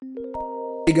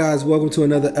Hey guys, welcome to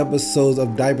another episode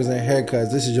of Diapers and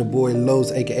Haircuts. This is your boy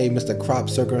Los, aka Mr. Crop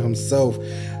Circle himself.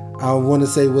 I want to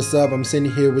say what's up. I'm sitting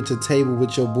here with the table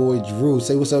with your boy Drew.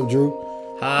 Say what's up, Drew.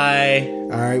 Hi.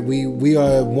 All right, we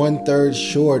are 1/3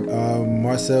 short.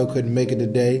 Marcel couldn't make it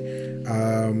today.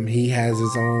 He has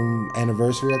his own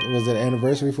anniversary. Was it an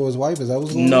anniversary for his wife? Is that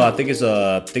what's going on? No, I think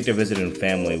they're visiting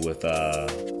family with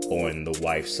on the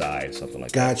wife's side, something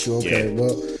like that. Got you. Okay. Yeah.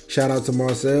 Well, shout out to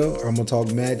Marcel. I'm gonna talk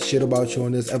mad shit about you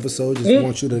on this episode. Just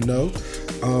want you to know.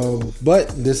 But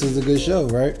this is a good show,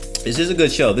 right? This is a good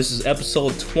show. This is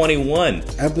episode 21.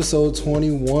 Episode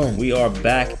 21. We are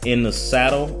back in the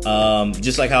saddle.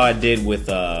 Just like how I did with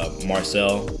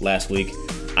Marcel last week.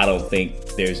 I don't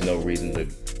think there's no reason to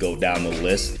go down the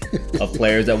list of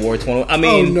players that wore 21. I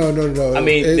mean, no. I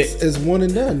mean, it's one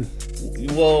and done.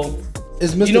 Well,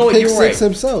 it's Mr. You know what? Pick You're Six right.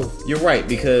 himself. You're right,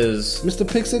 because Mr.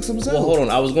 Pick Six himself. well, hold on.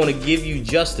 I was going to give you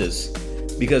justice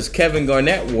because Kevin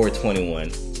Garnett wore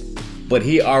 21, but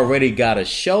he already got a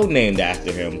show named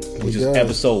after him, which is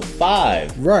episode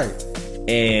 5. Right.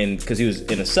 And because he was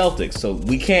in the Celtics, so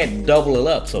we can't double it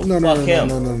up. So No. him.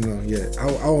 No. Yeah,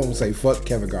 I won't say fuck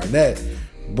Kevin Garnett,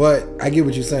 but I get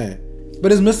what you're saying.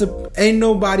 But it's Mr. Ain't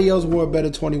nobody else wore a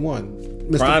better 21.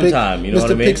 Mr. Prime time, you know Mr.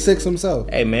 what I mean? Pick Six himself.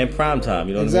 Hey man, prime time,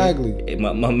 you know Exactly. what I mean?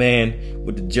 Hey, my man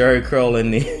with the Jerry curl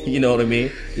and the, you know what I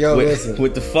mean? Yo, listen.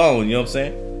 With the phone, you know what I'm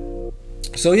saying?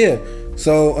 So yeah,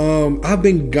 I've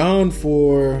been gone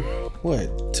for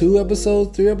what? 2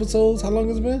 episodes, 3 episodes? How long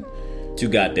has it been? Too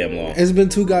goddamn long. It's been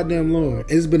too goddamn long.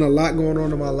 It's been a lot going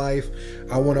on in my life.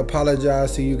 I want to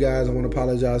apologize to you guys. I want to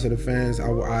apologize to the fans.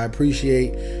 I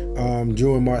appreciate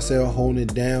Drew and Marcel holding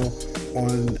it down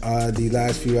on the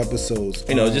last few episodes.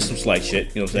 You know, just some slight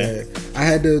shit. You know what I'm saying? I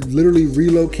had to literally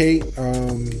relocate,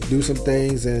 do some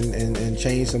things, and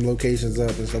change some locations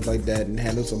up and stuff like that, and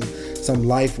handle some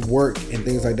life work and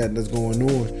things like that that's going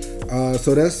on.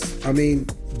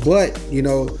 But you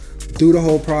know, through the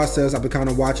whole process, I've been kind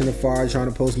of watching afar, trying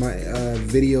to post my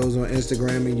videos on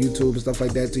Instagram and YouTube and stuff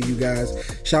like that to you guys,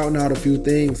 shouting out a few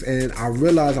things, and I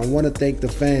realized I want to thank the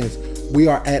fans. We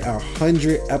are at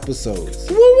 100 episodes.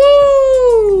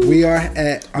 Woo! We are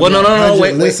at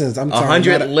wait, listens. I'm sorry,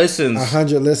 100 listens.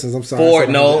 100 listens. I'm sorry.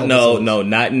 No,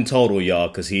 not in total, y'all,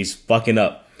 because he's fucking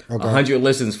up. Okay. 100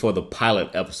 listens for the pilot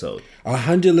episode.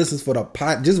 100 listens for the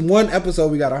pilot. Just one episode,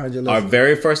 we got 100 listens. Our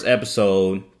very first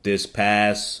episode this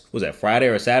past, was that Friday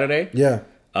or Saturday? Yeah.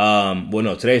 Well,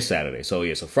 no, today's Saturday. So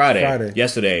yeah, so Friday.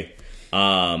 Yesterday, we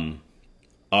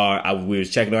was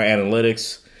checking our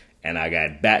analytics, and I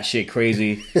got batshit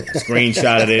crazy.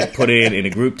 Screenshotted it, put it in a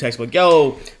group text. Like,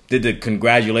 yo, did the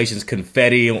congratulations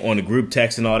confetti on the group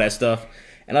text and all that stuff.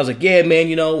 And I was like, yeah, man,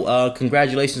 you know,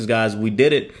 congratulations, guys, we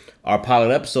did it. Our pilot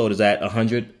episode is at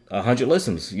 100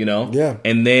 listens, you know? Yeah.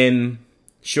 And then,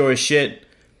 sure as shit,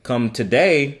 come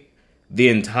today, the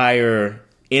entire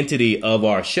entity of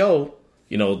our show,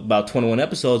 you know, about 21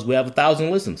 episodes, we have 1,000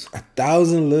 listens.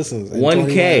 1,000 listens.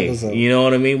 1K. You know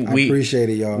what I mean? I appreciate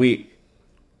it, y'all. We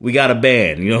got a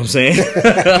band, you know what I'm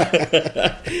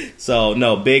saying? So,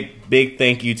 no, big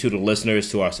thank you to the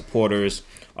listeners, to our supporters,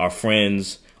 our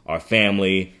friends, our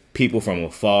family, people from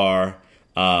afar,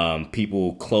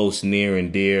 people close, near,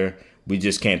 and dear. We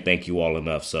just can't thank you all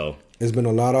enough. So it's been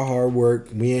a lot of hard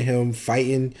work. Me and him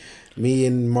fighting, me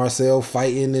and Marcel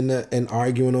fighting and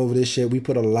arguing over this shit. We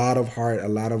put a lot of heart, a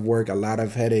lot of work, a lot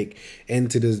of headache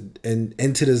into this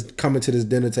coming to this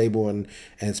dinner table and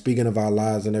speaking of our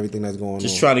lives and everything that's going on.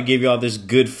 Just trying to give y'all this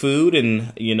good food,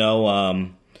 and you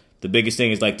know, the biggest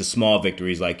thing is like the small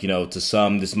victories. Like, you know, to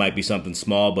some this might be something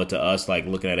small, but to us, like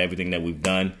looking at everything that we've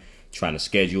done, trying to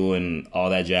schedule and all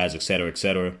that jazz, et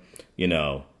cetera, you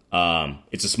know,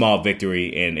 it's a small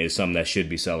victory and it's something that should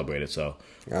be celebrated. So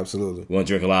absolutely, we want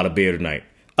to drink a lot of beer tonight.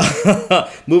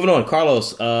 Moving on,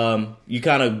 Carlos, you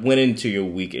kind of went into your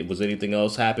week. Was anything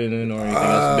else happening or anything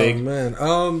else big?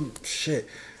 Man, shit.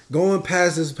 Going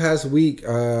past this past week,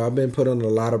 I've been put under a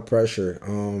lot of pressure.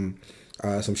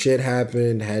 Some shit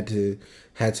happened. Had to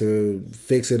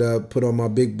fix it up. Put on my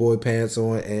big boy pants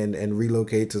on and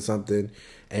relocate to something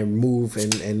and move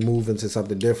into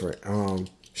something different.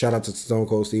 Shout out to Stone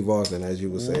Cold Steve Austin, as you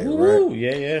were saying, right?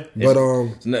 Yeah. But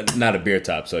it's not a beer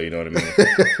top, so you know what I mean,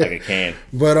 like a can.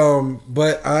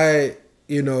 But I,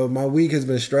 you know, my week has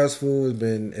been stressful.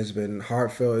 It's been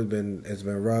heartfelt. It's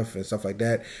been rough and stuff like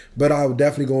that. But I'll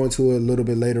definitely go into it a little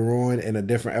bit later on in a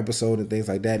different episode and things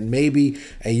like that. Maybe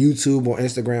a YouTube or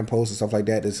Instagram post and stuff like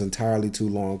that that's entirely too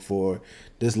long for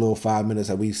this little 5 minutes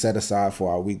that we set aside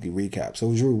for our weekly recap.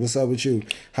 So Drew, what's up with you?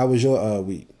 How was your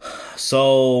week?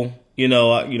 So, you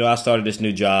know, I started this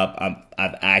new job.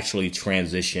 I've actually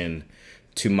transitioned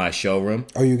to my showroom.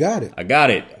 Oh, you got it? I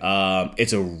got it.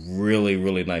 It's a really,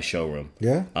 really nice showroom.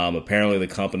 Yeah. Apparently, the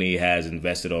company has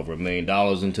invested over $1 million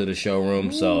into the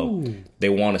showroom, so they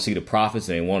want to see the profits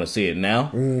and they want to see it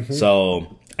now. Mm-hmm.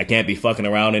 So I can't be fucking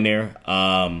around in there.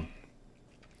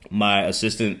 My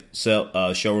assistant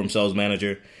showroom sales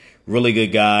manager, really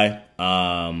good guy.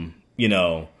 You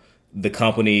know, the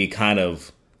company kind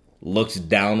of looks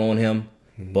down on him.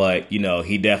 But, you know,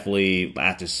 he definitely,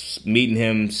 after meeting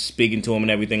him, speaking to him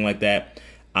and everything like that,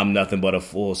 I'm nothing but a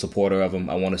full supporter of him.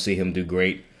 I want to see him do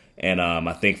great. And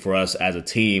I think for us as a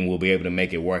team, we'll be able to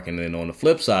make it work. And then on the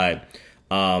flip side,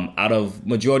 out of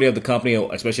majority of the company,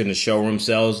 especially in the showroom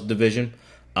sales division,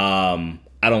 I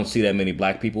don't see that many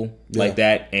black people like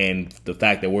that. And the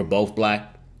fact that we're both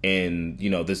black and, you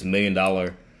know, this $1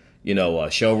 million, you know,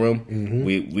 showroom,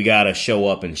 we got to show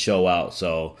up and show out.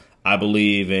 So I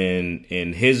believe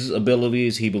in his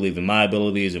abilities. He believes in my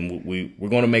abilities, and we're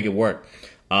going to make it work.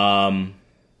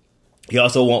 He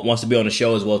also wants to be on the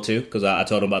show as well too, because I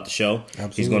told him about the show.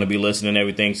 Absolutely. He's going to be listening and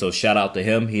everything. So shout out to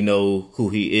him. He know who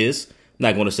he is. I'm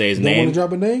not going to say his name. You want to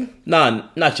drop a name? Nah,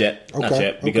 not yet. Okay. Not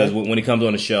yet. Because when he comes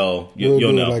on the show,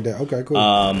 you'll know. Like that. Okay, cool.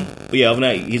 But yeah, other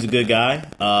than that, he's a good guy.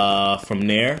 From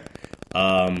there.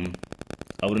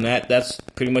 Other than that, that's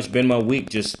pretty much been my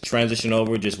week. Just transition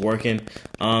over, just working.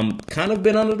 Kind of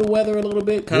been under the weather a little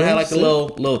bit. Kind of had like a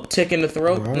little tick in the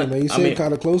throat. All right, man, you sit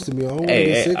kind of close to me. I don't want to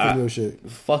get sick from your shit.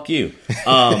 Fuck you.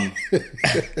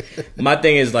 My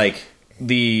thing is like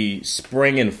the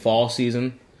spring and fall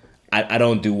season. I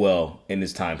don't do well in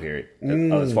this time period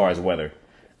as far as weather.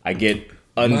 I get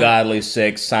ungodly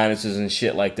sick, sinuses and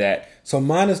shit like that. So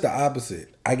mine is the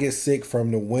opposite. I get sick from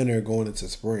the winter going into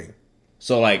spring.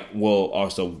 So like,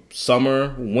 also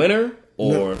summer, winter,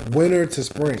 or no, winter to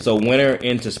spring. So winter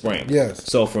into spring. Yes.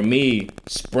 So for me,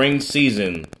 spring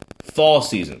season, fall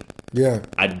season. Yeah.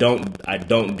 I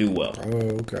don't do well.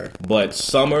 Oh, okay. But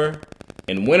summer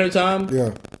and winter time.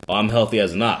 Yeah. I'm healthy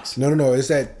as an ox. No. It's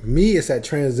that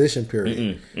transition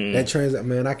period. That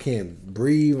man, I can't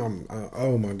breathe.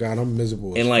 Oh my God, I'm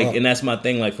miserable. And that's my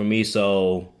thing. Like for me,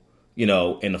 so you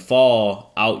know, in the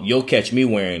fall, you'll catch me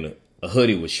wearing a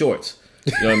hoodie with shorts.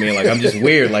 You know what I mean? Like, I'm just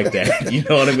weird like that. You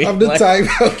know what I mean? I'm the type,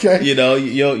 okay. You know,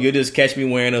 you'll just catch me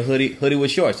wearing a hoodie with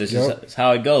shorts. That's just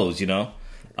how it goes, you know?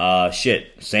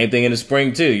 Shit. Same thing in the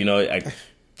spring, too. You know, I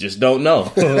just don't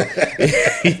know.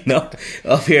 You know?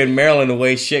 Up here in Maryland, the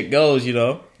way shit goes, you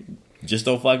know? Just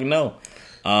don't fucking know.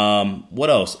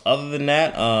 What else? Other than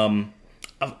that,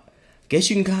 I guess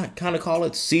you can kind of call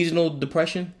it seasonal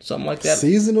depression, something like that.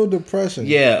 Seasonal depression?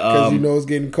 Yeah. Because you know it's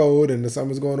getting cold and the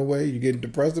summer's going away. You getting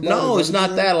depressed about it? No, it's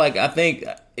not that. Like, I think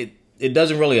it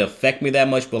doesn't really affect me that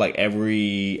much, but like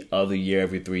every other year,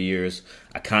 every 3 years,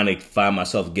 I kind of find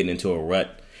myself getting into a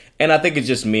rut. And I think it's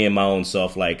just me and my own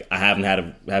self. Like, I haven't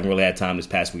really had time this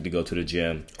past week to go to the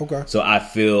gym. Okay. So I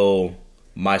feel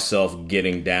myself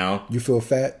getting down. You feel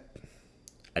fat?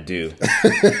 I do.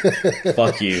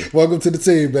 Fuck you. Welcome to the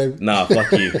team, baby. Nah,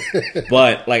 fuck you.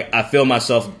 But like, I feel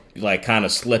myself like kind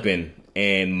of slipping,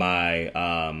 and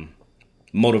my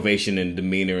motivation and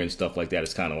demeanor and stuff like that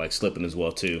is kind of like slipping as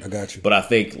well too. I got you. But I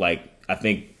think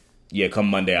come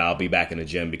Monday I'll be back in the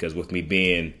gym, because with me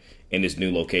being in this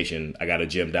new location, I got a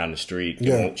gym down the street.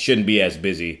 Yeah. It shouldn't be as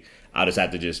busy. I'll just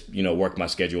have to just, you know, work my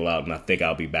schedule out, and I think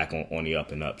I'll be back on the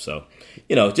up and up. So,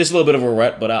 you know, just a little bit of a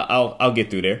rut, but I'll get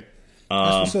through there.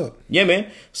 That's what's up. Yeah,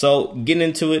 man. So getting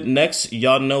into it next,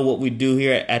 y'all know what we do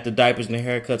here at the Diapers and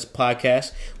Haircuts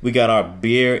podcast. We got our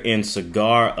beer and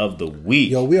cigar of the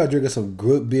week. Yo, we are drinking some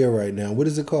good beer right now. What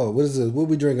is it called? What are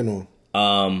we drinking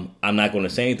on? I'm not going to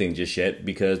say anything just yet,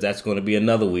 because that's going to be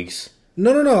another week's.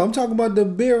 No. I'm talking about the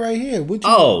beer right here. What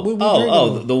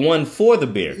the one for the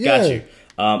beer. Yeah. Got you.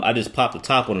 I just popped the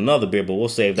top on another beer, but we'll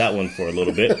save that one for a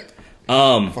little bit.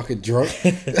 Fucking drunk.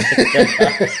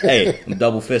 Hey, I'm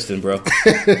double fisting, bro.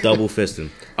 Double fisting.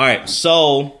 All right,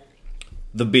 so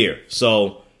the beer.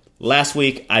 So last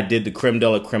week I did the creme de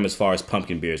la creme as far as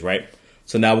pumpkin beers, right?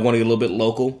 So now we're going to get a little bit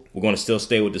local. We're going to still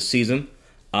stay with the season.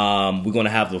 We're going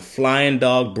to have the Flying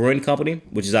Dog Brewing Company,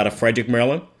 which is out of Frederick,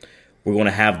 Maryland. We're going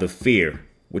to have the Fear,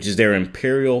 which is their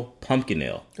Imperial Pumpkin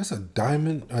Ale. That's a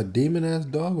demon-ass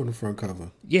dog on the front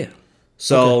cover. Yeah.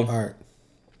 So, okay, all right.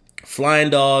 Flying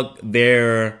Dog,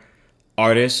 their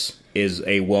artist is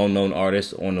a well-known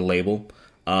artist on the label.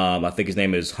 I think his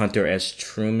name is Hunter S.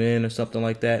 Truman or something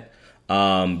like that.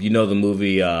 You know the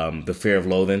movie The Fear of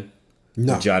Loathing?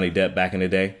 No. With Johnny Depp back in the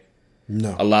day?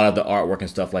 No. A lot of the artwork and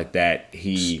stuff like that,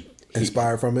 he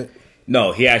inspired from it?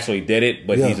 No, he actually did it,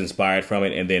 but he's inspired from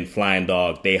it. And then Flying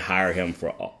Dog, they hire him for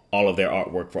all of their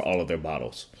artwork for all of their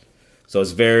bottles. So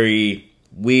it's very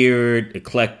weird,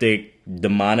 eclectic,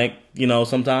 demonic,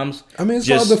 sometimes. I mean, it's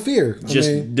called the Fear.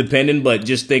 Depending, but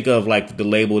just think of like the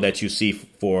label that you see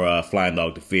for Flying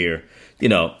Dog, the Fear.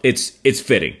 It's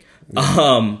fitting.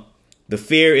 Yeah. The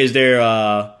Fear is their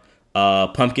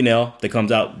pumpkin ale that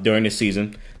comes out during the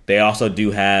season. They also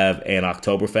do have an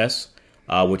Oktoberfest,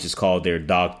 which is called their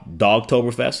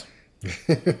Dogtoberfest.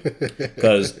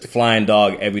 Because Flying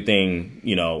Dog, everything,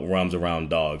 rums around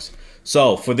dogs.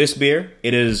 So for this beer,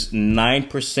 it is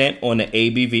 9% on the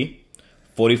ABV,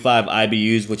 45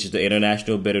 IBUs, which is the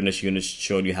International Bitterness Unit,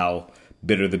 showing you how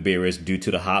bitter the beer is due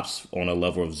to the hops on a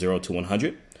level of 0 to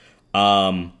 100.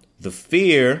 The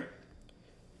Fear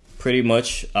pretty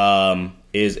much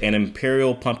is an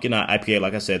Imperial Pumpkin IPA.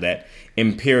 Like I said, that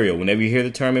Imperial. Whenever you hear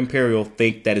the term Imperial,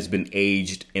 think that it's been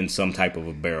aged in some type of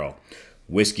a barrel.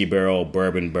 Whiskey barrel,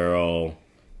 bourbon barrel,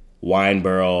 wine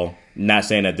barrel. Not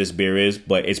saying that this beer is,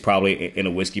 but it's probably in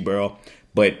a whiskey barrel.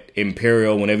 But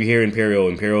Imperial, whenever you hear Imperial,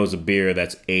 Imperial is a beer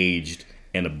that's aged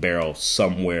in a barrel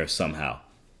somewhere, somehow.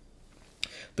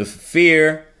 The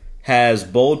Fear has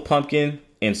bold pumpkin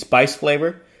and spice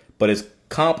flavor, but it's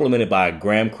complemented by a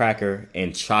graham cracker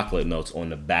and chocolate notes on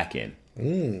the back end.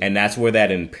 And that's where that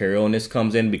Imperialness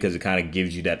comes in, because it kind of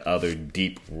gives you that other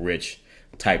deep, rich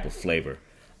type of flavor.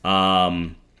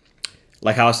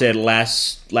 Like how I said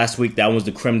last week, that was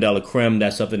the creme de la creme.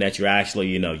 That's something that you're actually,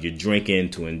 you're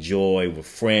drinking to enjoy with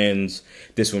friends.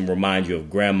 This one reminds you of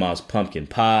grandma's pumpkin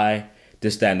pie,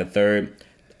 this, that, and the third.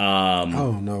 Oh,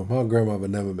 no. My grandmother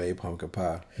never made pumpkin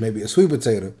pie. Maybe a sweet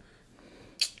potato.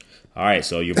 All right,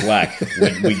 so you're black.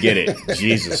 we get it.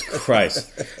 Jesus Christ.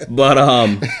 But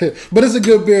it's a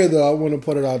good beer, though. I want to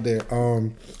put it out there.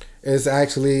 It's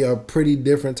actually a pretty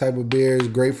different type of beer. It's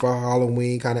great for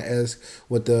Halloween, kind of esque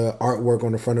with the artwork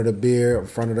on the front of the beer, in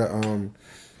front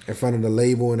of the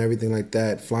label and everything like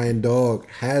that. Flying Dog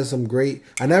has some great.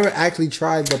 I never actually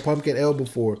tried the pumpkin ale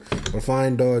before, but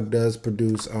Flying Dog does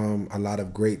produce a lot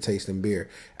of great tasting beer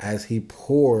as he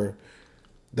pour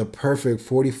the perfect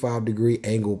 45-degree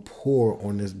angle pour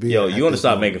on this beer. Yo, you want to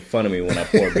stop making fun of me when I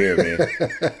pour beer,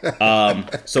 man.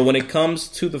 So when it comes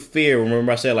to the Fear,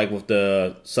 remember I said, like, with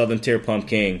the Southern Tier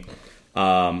Pumpkin,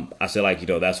 I said, like,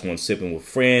 that's one sipping with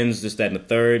friends, this, that, and the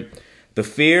third. The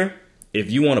Fear,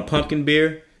 if you want a pumpkin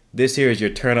beer, this here is your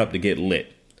turn up to get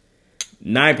lit.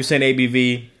 9%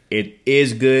 ABV. It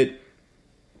is good.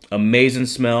 Amazing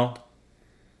smell.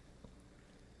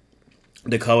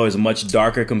 The color is much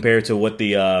darker compared to what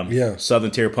the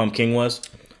Southern Tier Pumpkin was.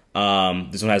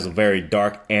 This one has a very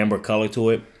dark amber color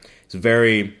to it. It's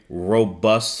very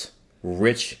robust,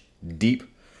 rich, deep.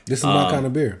 This is my kind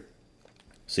of beer.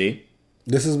 See?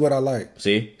 This is what I like.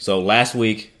 See? So last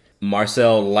week,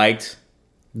 Marcel liked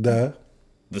the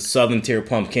Southern Tier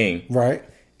Pumpkin. Right.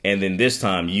 And then this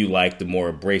time, you like the more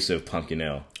abrasive pumpkin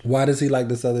ale. Why does he like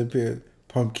the Southern Tier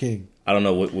Pumpkin? I don't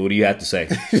know. What do you have to say?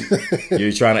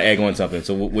 You're trying to egg on something.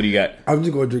 So what do you got? I'm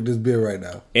just going to drink this beer right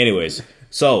now. Anyways,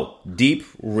 so deep,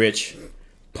 rich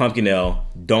pumpkin ale.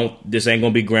 This ain't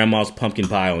going to be grandma's pumpkin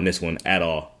pie on this one at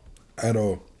all. At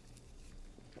all.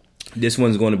 This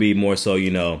one's going to be more so,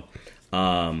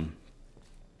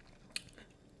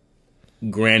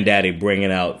 granddaddy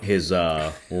bringing out his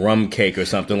rum cake or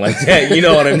something like that. You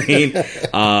know what I mean?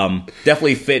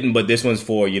 Definitely fitting, but this one's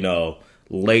for,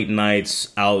 late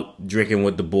nights out drinking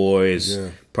with the boys,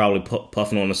 probably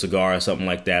puffing on a cigar or something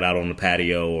like that out on the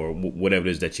patio or whatever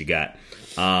it is that you got.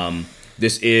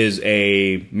 This is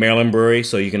a Maryland brewery,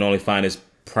 so you can only find this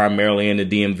primarily in the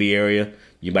DMV area.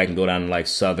 You might can go down to like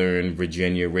Southern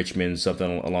Virginia, Richmond,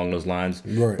 something along those lines.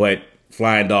 Right. But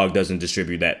Flying Dog doesn't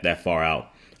distribute that far out.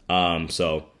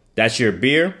 So that's your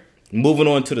beer. Moving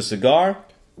on to the cigar,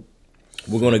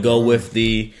 we're going to go with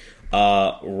the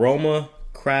Roma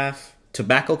Craft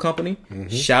Tobacco Company. Mm-hmm.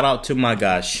 Shout out to my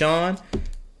guy Sean.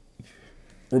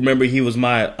 Remember, he was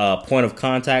my point of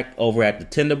contact over at the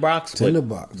Tinderbox.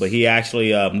 But he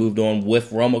actually moved on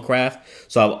with Roma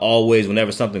Craft. So I've always,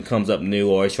 whenever something comes up new,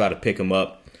 always try to pick him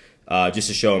up just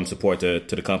to show him support to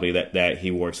the company that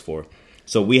he works for.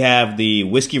 So we have the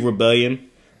Whiskey Rebellion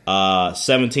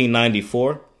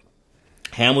 1794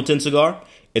 Hamilton cigar.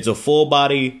 It's a full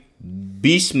body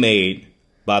beast made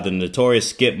by the notorious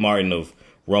Skip Martin of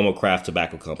Roma Craft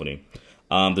Tobacco Company.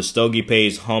 The stogie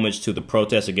pays homage to the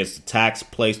protest against the tax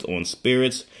placed on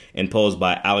spirits imposed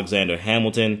by Alexander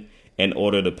Hamilton in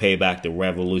order to pay back the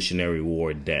Revolutionary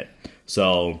War debt.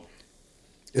 So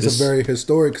it's a very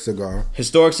historic cigar.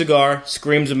 Historic cigar,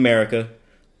 screams America.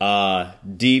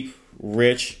 Deep,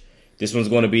 rich. This one's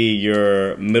going to be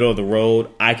your middle of the road.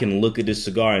 I can look at this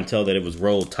cigar and tell that it was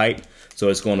rolled tight. So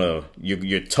it's going to,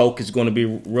 your toke is going to be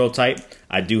real tight.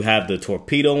 I do have the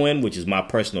Torpedo in, which is my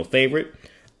personal favorite.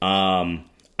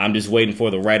 I'm just waiting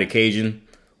for the right occasion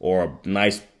or a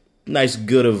nice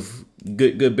good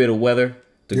bit of weather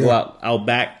to go out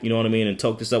back. You know what I mean, and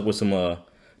toke this up with some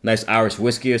nice Irish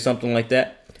whiskey or something like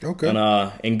that. Okay.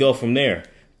 And go from there.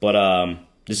 But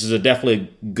this is a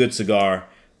definitely good cigar.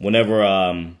 Whenever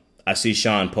I see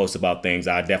Sean post about things,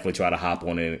 I definitely try to hop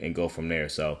on it and go from there.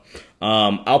 So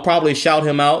I'll probably shout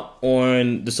him out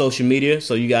on the social media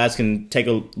so you guys can take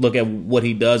a look at what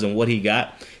he does and what he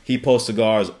got. He posts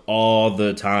cigars all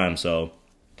the time. So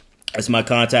that's my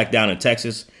contact down in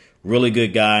Texas. Really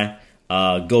good guy.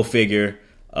 Go figure.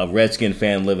 A Redskin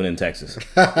fan living in Texas.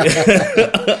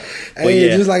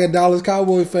 Hey, just like a Dallas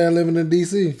Cowboy fan living in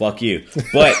D.C. Fuck you.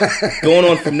 But going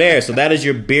on from there, so that is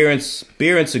your beer and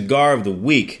cigar of the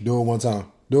week. Do it one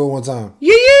time. Yee!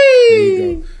 There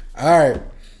you go. All right.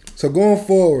 So going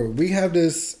forward, we have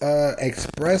this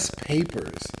Express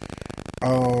Papers.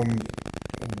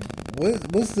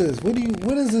 What's this?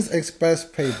 What is this Express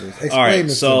Papers? Explain. All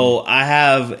right. So I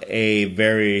have a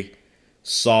very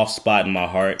soft spot in my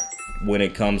heart when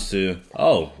it comes to,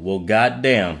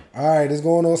 goddamn. All right, it's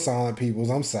going on silent,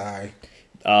 peoples. I'm sorry.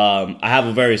 I have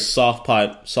a very soft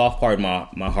part in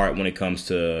my heart when it comes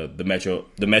to the Metro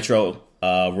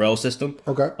rail system.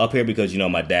 Okay. Up here because,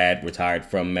 my dad retired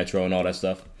from Metro and all that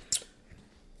stuff.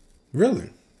 Really?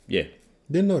 Yeah.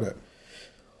 Didn't know that.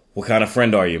 What kind of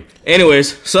friend are you?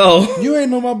 Anyways, so... You ain't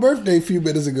know my birthday a few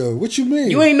minutes ago. What you mean?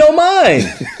 You ain't know mine.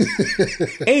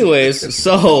 Anyways,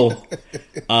 so...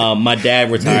 my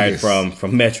dad retired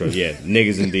from Metro. Yeah,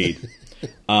 niggas indeed.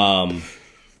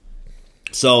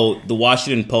 So the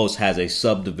Washington Post has a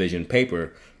subdivision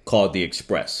paper called the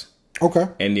Express. Okay.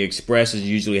 And the Express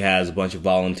usually has a bunch of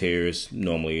volunteers,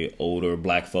 normally older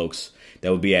black folks,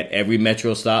 that would be at every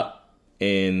Metro stop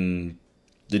in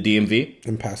the DMV.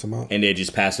 And pass them out. And they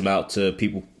just pass them out to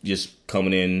people just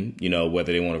coming in,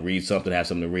 whether they want to read something, have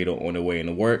something to read on their way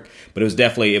into work. But it was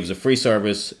a free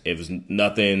service. It was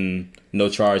nothing, no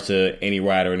charge to any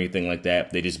ride or anything like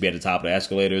that. They just be at the top of the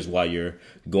escalators while you're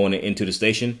going into the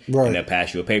station. Right. And they'll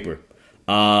pass you a paper.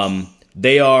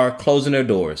 They are closing their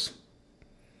doors.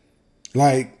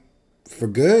 Like, for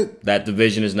good? That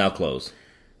division is now closed.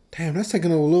 Damn, that's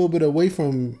taking a little bit away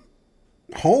from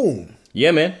home.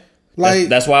 Yeah, man. Like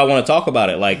that's why I want to talk about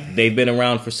it. Like, they've been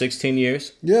around for 16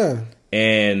 years. Yeah.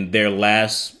 And their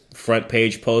last front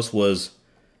page post was,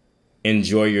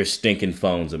 "Enjoy your stinking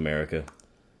phones, America."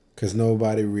 Because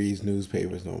nobody reads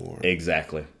newspapers no more.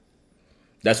 Exactly.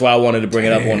 That's why I wanted to bring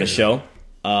it up on the show.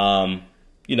 I'm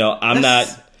not...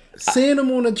 Seeing them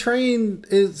on a train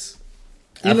is,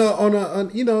 getting off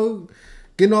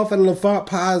at L'Enfant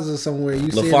Plaza somewhere.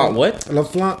 L'Enfant what?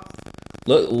 L'Enfant...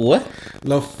 What?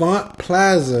 L'Enfant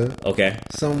Plaza. Okay.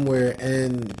 Somewhere,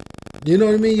 and you know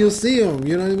what I mean? You'll see them,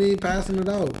 passing it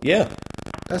out. Yeah.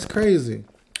 That's crazy.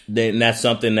 Then that's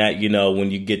something that,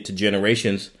 when you get to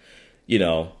generations,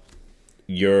 our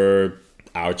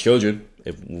children,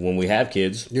 when we have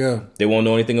kids, they won't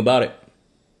know anything about it.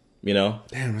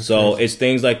 Damn, so crazy. It's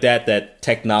things like that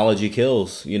technology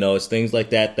kills. It's things like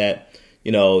that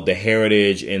the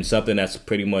heritage and something that's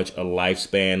pretty much a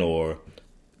lifespan or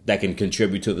that can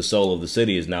contribute to the soul of the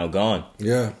city is now gone.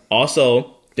 Yeah.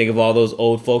 Also, think of all those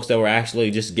old folks that were actually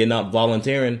just getting up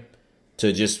volunteering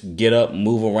to just get up,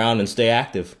 move around, and stay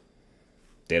active.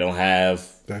 They don't have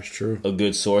that's true a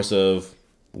good source of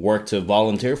work to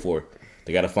volunteer for.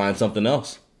 They got to find something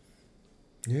else.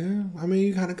 Yeah, I mean,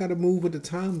 you kind of got to move with the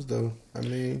times, though. I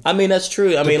mean, that's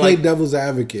true. I mean, play devil's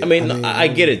advocate. I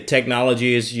get it.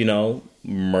 Technology is,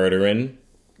 murdering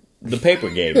the paper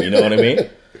game. You know what I mean?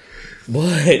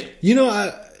 But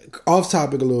off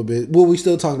topic a little bit. Well, we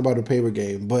still talking about the paper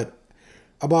game, but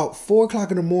about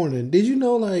 4:00 in the morning, did you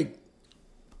know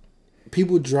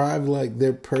people drive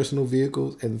their personal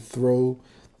vehicles and throw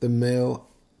the mail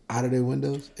out of their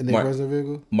windows in their personal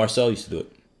vehicle? Marcel used to do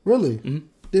it. Really? Mm-hmm.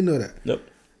 Didn't know that. Nope.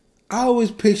 I always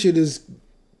picture this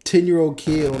 10-year-old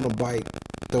kid on a bike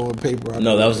throwing paper out.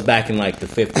 No, that was back in the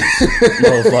 50s,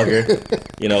 motherfucker.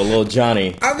 Little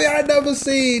Johnny. I mean, I never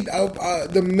seen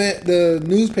the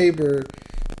newspaper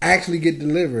actually get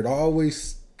delivered. I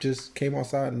always just came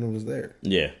outside and it was there.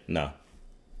 Yeah, no.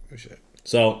 Oh, shit.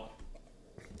 So,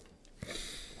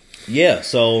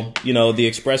 the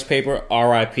Express paper,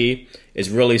 RIP, is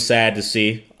really sad to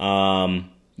see.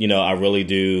 I really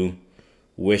do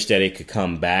wish that it could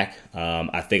come back.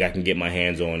 I think I can get my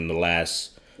hands on the last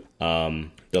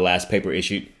paper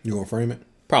issued. You gonna frame it?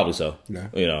 Probably so. Yeah.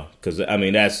 Because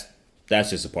that's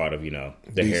just a part of the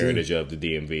DC. Heritage of the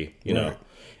DMV. Right.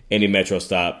 Any Metro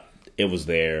stop, it was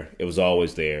there. It was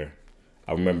always there.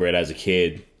 I remember it as a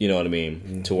kid. You know what I mean?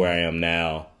 Mm-hmm. To where I am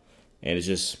now, and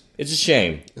it's a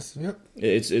shame. Yep.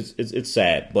 It's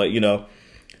sad, but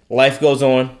life goes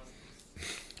on,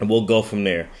 and we'll go from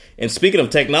there. And speaking of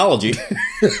technology, good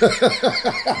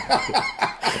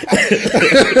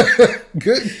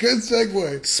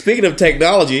segue. Speaking of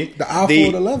technology, the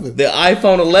iPhone 11. The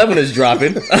iPhone 11 is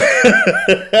dropping.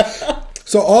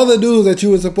 So all the news that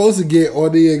you were supposed to get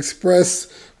on the Express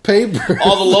paper,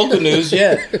 all the local news,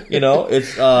 yeah,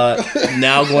 it's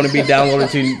now going to be downloaded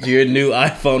to your new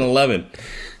iPhone 11.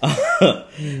 I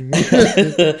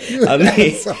mean,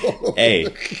 hey,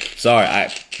 sorry,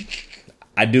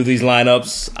 I do these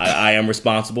lineups. I am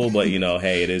responsible, but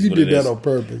hey, it is what it is. You did that on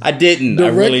purpose. I didn't.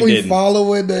 Directly I really didn't.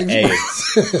 Following the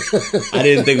Express. Hey, I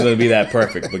didn't think it was going to be that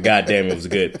perfect, but goddamn, it was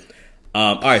good.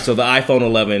 All right, so the iPhone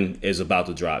 11 is about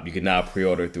to drop. You can now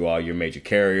pre-order through all your major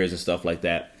carriers and stuff like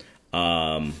that.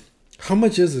 How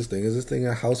much is this thing? Is this thing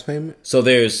a house payment? So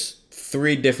there's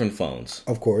 3 different phones.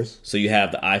 Of course. So you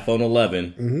have the iPhone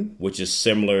 11, which is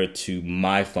similar to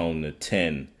my phone, the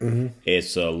 10.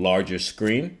 It's a larger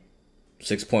screen,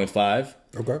 6.5.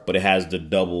 Okay. But it has the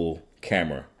double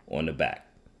camera on the back.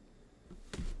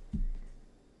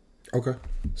 Okay.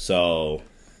 So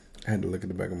I had to look at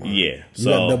the back of mine. Yeah. You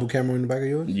got a double camera in the back of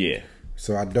yours? Yeah.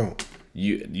 So I don't.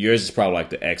 Yours is probably like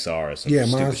the XR or something. Yeah,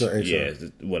 mine's the XR.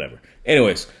 Yeah, whatever.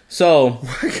 Anyways, so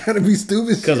I gotta be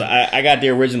stupid because I got the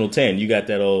original 10. You got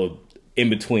that old in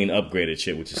between upgraded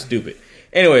shit, which is stupid.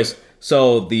 Anyways,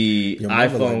 so the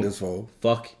iPhone. Like this phone.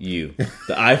 Fuck you.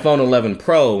 The iPhone 11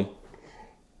 Pro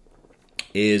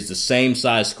is the same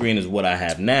size screen as what I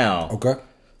have now. Okay.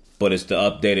 But it's the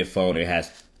updated phone. It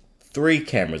has 3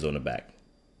 cameras on the back.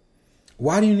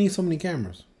 Why do you need so many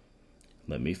cameras?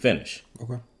 Let me finish.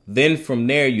 Okay. Then from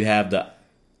there, you have the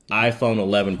iPhone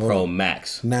 11 Pro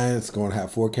Max. Now it's going to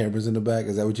have 4 cameras in the back.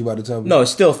 Is that what you about to tell me? No,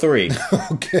 it's still 3.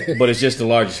 Okay. But it's just a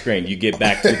larger screen. You get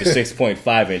back to the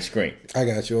 6.5-inch screen. I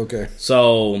got you. Okay.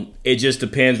 So it just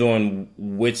depends on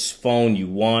which phone you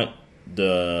want.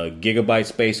 The gigabyte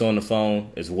space on the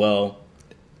phone as well.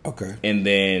 Okay. And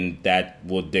then that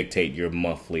will dictate your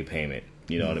monthly payment.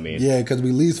 You know what I mean? Yeah, because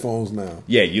we lease phones now.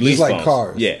 Yeah, you lease just phones. like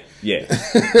cars. Yeah.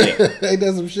 Ain't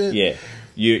that some shit? Yeah.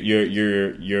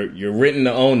 You're written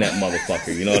to own that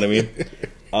motherfucker. You know what I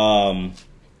mean?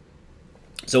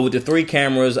 So with the 3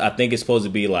 cameras, I think it's supposed to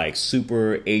be like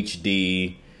super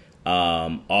HD.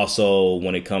 Also,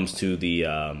 when it comes to the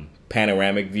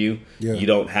panoramic view, you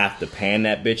don't have to pan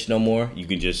that bitch no more. You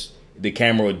can just the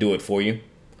camera will do it for you.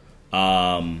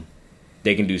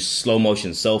 They can do slow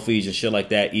motion selfies and shit like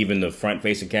that. Even the front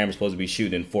facing camera is supposed to be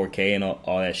shooting in 4K and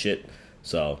all that shit.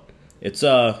 So it's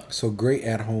so great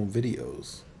at home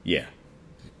videos. Yeah.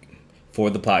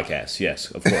 For the podcast, yes,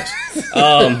 of course.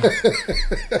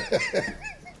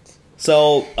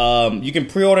 So you can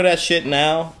pre-order that shit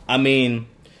now. I mean,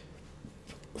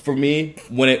 for me,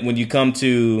 when you come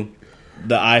to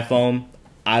the iPhone,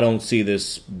 I don't see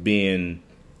this being.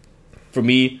 For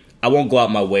me, I won't go out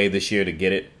my way this year to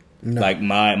get it. No. Like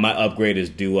my upgrade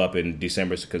is due up in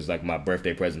December because like my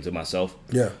birthday present to myself.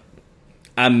 Yeah.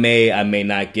 I may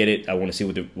not get it. I want to see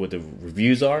what the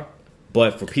reviews are.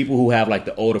 But for people who have like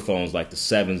the older phones, like the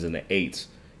 7s and the 8s,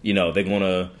 they're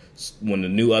gonna when the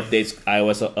new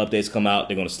iOS updates come out,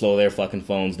 they're gonna slow their fucking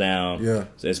phones down. Yeah.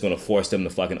 So it's gonna force them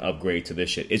to fucking upgrade to this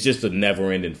shit. It's just a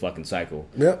never ending fucking cycle.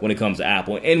 Yep. When it comes to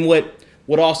Apple. And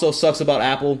what also sucks about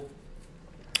Apple,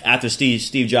 after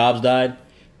Steve Jobs died,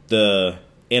 the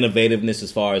innovativeness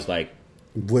as far as like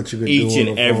what you can each do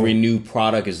and every new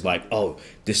product is like, oh,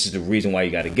 this is the reason why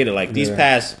you got to get it. Like these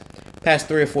past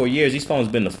 3 or 4 years, these phones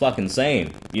been the fucking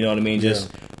same. You know what I mean?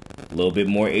 Just a little bit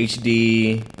more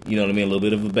HD. You know what I mean? A little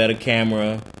bit of a better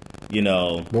camera.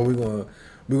 But we're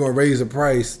gonna raise the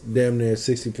price damn near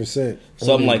 60%,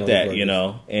 something like that.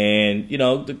 And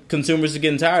the consumers are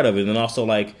getting tired of it. And also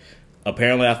like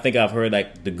apparently, I think I've heard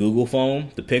like the Google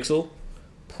phone, the Pixel,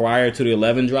 prior to the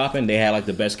 11 dropping, they had like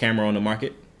the best camera on the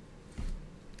market.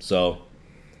 So,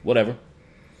 whatever.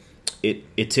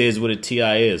 It is what a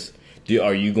TI is.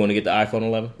 Are you going to get the iPhone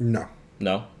 11? No.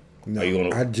 No? No. Are you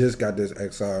gonna... I just got this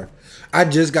XR.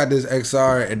 At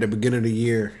the beginning of the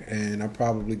year, and I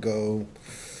probably go.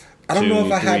 I don't know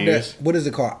if I have that. What is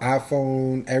it called?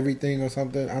 iPhone everything or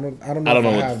something? I don't know. I don't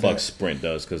know what the fuck Sprint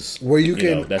does because where you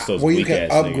can that's those where you can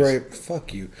upgrade. Niggas.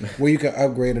 Fuck you. Where you can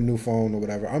upgrade a new phone or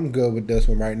whatever. I'm good with this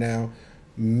one right now.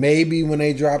 Maybe when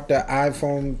they drop the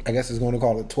iPhone, I guess it's going to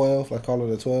call it 12. Let's call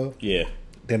it a 12. Yeah.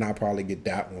 Then I'll probably get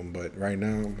that one. But right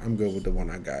now, I'm good with the one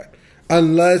I got.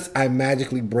 Unless I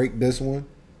magically break this one.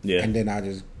 Yeah. And then I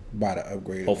just buy the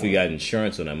upgrade. Hopefully you got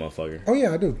insurance on that motherfucker. Oh,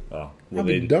 yeah, I do. Oh, I'd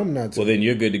be dumb not to. Well, then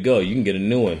you're good to go. You can get a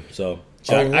new one. So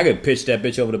I could pitch that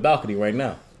bitch over the balcony right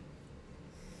now.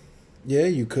 Yeah,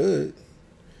 you could.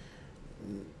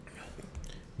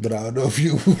 But I don't know if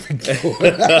you be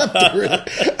going after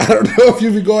it. I don't know if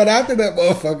you be going after that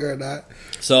motherfucker or not.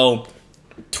 So,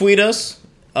 tweet us,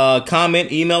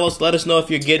 comment, email us. Let us know if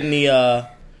you're getting the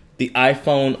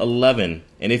iPhone 11.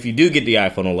 And if you do get the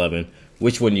iPhone 11,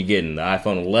 which one you getting? The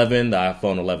iPhone 11, the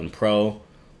iPhone 11 Pro, or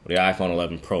the iPhone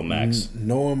 11 Pro Max?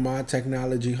 Knowing my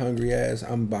technology hungry ass,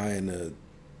 I'm buying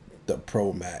the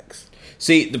Pro Max.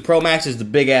 See, the Pro Max is the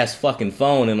big ass fucking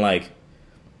phone, and like,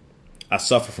 I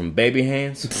suffer from baby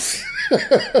hands. I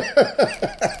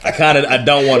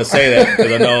don't want to say that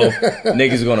because I know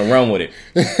niggas are gonna run with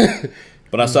it.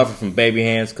 But I suffer from baby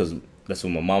hands because that's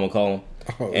what my mama call them.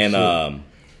 Oh, and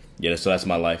yeah, so that's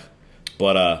my life.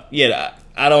 But yeah,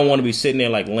 I don't want to be sitting there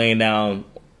like laying down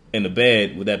in the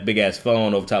bed with that big ass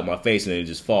phone over top of my face and it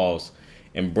just falls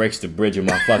and breaks the bridge of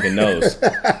my fucking nose.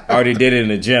 I already did it in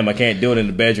the gym. I can't do it in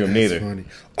the bedroom neither. Funny.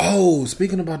 Oh,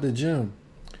 speaking about the gym.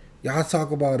 Y'all talk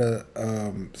about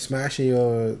smashing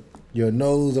your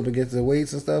nose up against the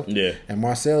weights and stuff. Yeah. And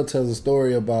Marcel tells a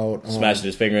story about smashing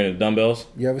his finger in the dumbbells.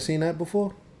 You ever seen that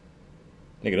before?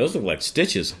 Nigga, those look like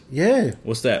stitches. Yeah.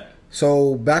 What's that?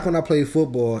 So back when I played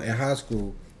football in high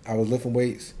school, I was lifting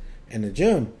weights in the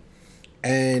gym,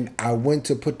 and I went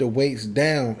to put the weights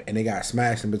down, and they got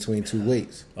smashed in between two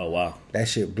weights. Oh wow. That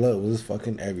shit, blood was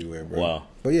fucking everywhere, bro. Wow.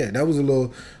 But yeah, that was a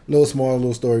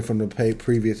little story from the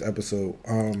previous episode.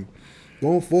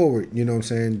 Going forward, you know what I'm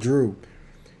saying, Drew,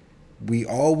 we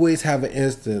always have an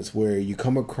instance where you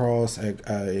come across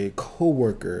a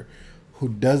coworker who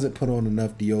doesn't put on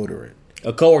enough deodorant.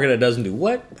 A coworker that doesn't do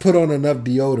what? Put on enough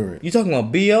deodorant. You talking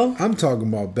about BO? I'm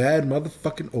talking about bad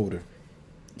motherfucking odor.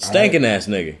 Stinking ass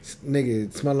nigga.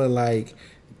 Nigga smelling like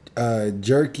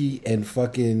jerky and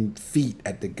fucking feet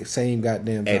at the same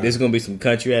goddamn time. Hey, this is gonna be some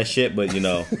country ass shit, but you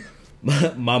know,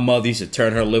 my mother used to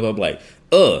turn her lip up like,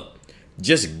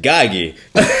 just gaggy.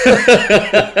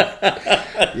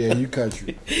 Yeah, you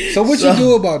country. So what you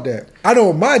do about that? I know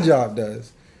what my job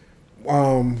does.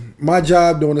 My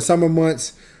job during the summer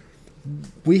months,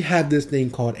 we have this thing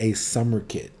called a summer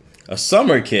kit. A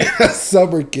summer kit? A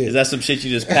summer kit. Is that some shit you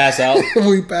just pass out?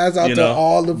 We pass out to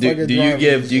all the fucking do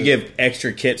you give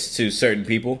extra kits to certain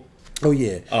people? Oh,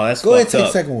 yeah. Oh, that's Go ahead and fucked take up.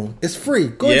 the second one. It's free.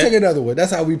 Go ahead and take another one.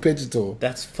 That's how we pitch it to them.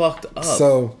 That's fucked up.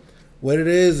 So, what it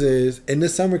is in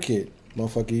this summer kit,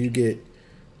 motherfucker, you get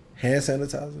hand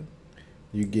sanitizer.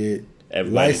 You get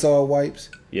Lysol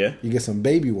wipes. Yeah. You get some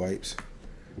baby wipes.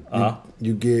 Uh-huh.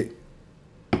 You get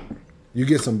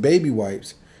some baby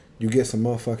wipes. You get some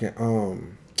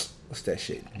motherfucking what's that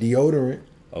shit? Deodorant.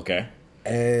 Okay.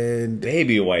 And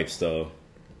baby wipes though.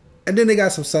 And then they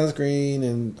got some sunscreen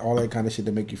and all that kind of shit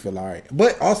to make you feel alright.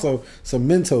 But also some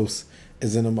Mentos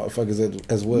is in the motherfuckers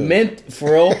as well. Mint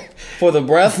for real? For the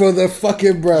breath? For the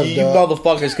fucking breath. You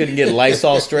motherfuckers couldn't get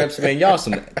Lysol strips, man. Y'all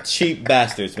some cheap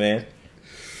bastards, man.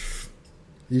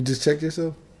 You just checked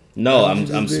yourself? No,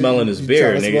 I'm smelling this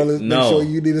beer, nigga. Make sure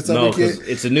you need a summer kit? Because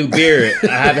it's a new beer. I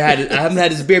haven't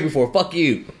had this beer before. Fuck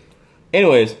you.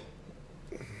 Anyways.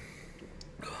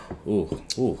 Ooh.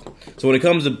 So when it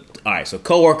comes to so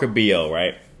coworker BO,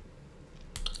 right?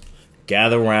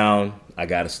 Gather around. I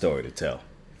got a story to tell.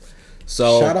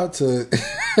 So shout out to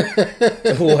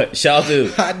what? Shout out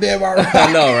to Hot Damn I Rock.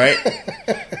 I know,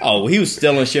 right? Oh, he was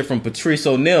stealing shit from Patrice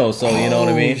O'Neal, so you know what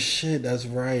I mean? Oh shit, that's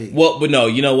right. Well, but no,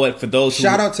 you know what? For those who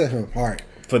shout out to him. All right.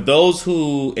 For those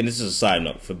who, and this is a side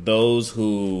note, for those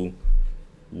who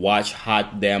watch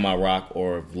Hot Damn I Rock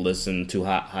or listen to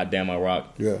Hot Damn I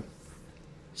Rock, yeah,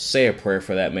 say a prayer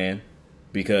for that man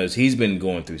because he's been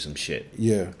going through some shit.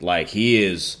 Yeah, like he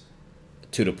is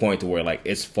to the point to where like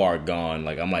it's far gone.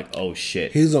 Like I'm like, oh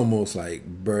shit. He's almost like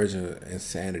version of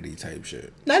insanity type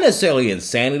shit. Not necessarily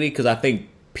insanity because I think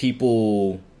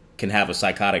people can have a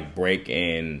psychotic break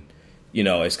and you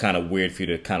know it's kind of weird for you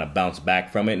to kind of bounce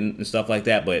back from it and stuff like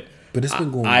that. But it's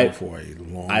been going on for a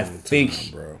long time,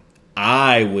 bro.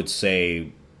 I would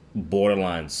say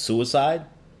borderline suicide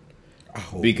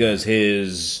because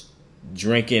his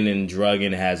drinking and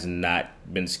drugging has not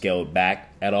been scaled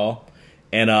back at all.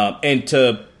 And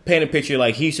to paint a picture,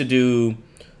 like he used to do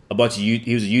a bunch of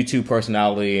he was a YouTube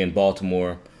personality in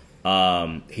Baltimore.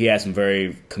 He had some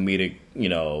very comedic, you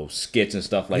know, skits and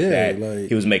stuff like that. Like,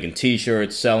 he was making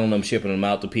T-shirts, selling them, shipping them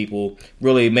out to people,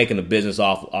 really making a business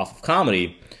off of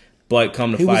comedy. But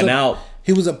come to find out,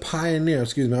 he was a pioneer.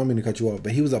 Excuse me, I don't mean to cut you off,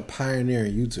 but he was a pioneer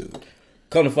in YouTube.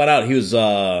 Come to find out, he was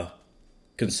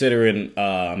considering.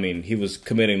 He was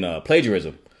committing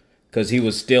plagiarism. Because he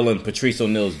was stealing Patrice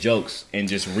O'Neal's jokes and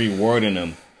just rewording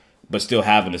them, but still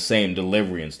having the same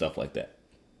delivery and stuff like that.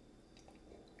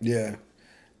 Yeah.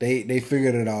 They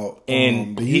figured it out.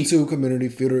 And the YouTube community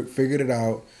figured it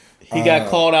out. He got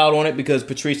called out on it because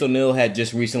Patrice O'Neal had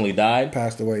just recently died.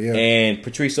 Passed away, yeah. And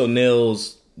Patrice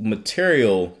O'Neal's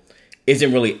material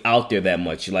isn't really out there that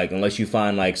much. Like, unless you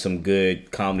find like some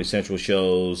good Comedy Central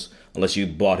shows, unless you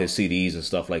bought his CDs and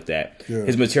stuff like that. Yeah.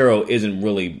 His material isn't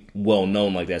really well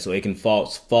known like that. So it can fall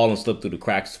and slip through the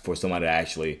cracks for somebody to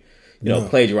actually,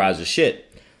 plagiarize the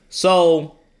shit.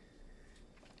 So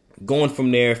going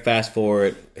from there, fast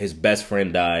forward, his best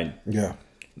friend died. Yeah.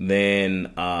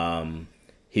 Then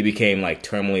he became like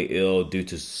terminally ill due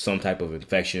to some type of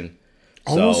infection.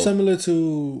 Almost similar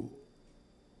to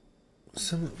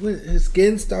his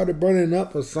skin started burning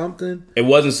up or something. It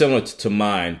wasn't similar to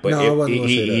mine, but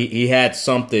he had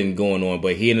something going on.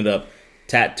 But he ended up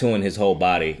tattooing his whole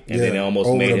body, and then it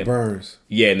almost made him burns.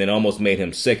 Yeah, and then almost made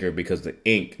him sicker because the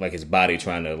ink, like his body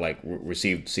trying to like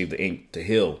receive the ink to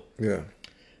heal. Yeah.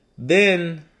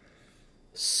 Then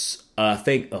I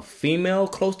think a female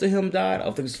close to him died. I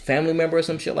think it's a family member or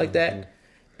some shit like that.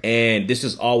 And this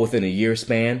is all within a year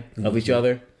span of each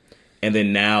other. And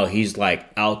then now he's like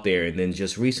out there. And then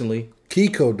just recently,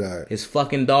 Kiko died. His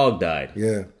fucking dog died.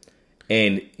 Yeah.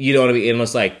 And you know what I mean? And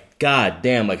it's like, God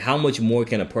damn, like how much more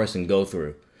can a person go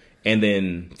through? And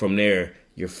then from there,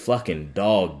 your fucking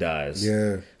dog dies.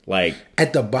 Yeah. Like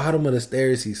at the bottom of the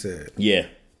stairs, he said. Yeah.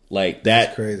 Like that.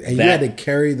 That's crazy. And you had to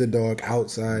carry the dog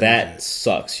outside. That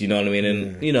sucks. You know what I mean?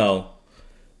 And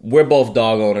we're both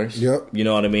dog owners. Yep. You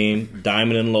know what I mean?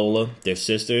 Diamond and Lola, they're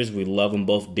sisters. We love them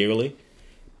both dearly.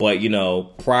 But,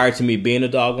 prior to me being a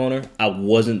dog owner, I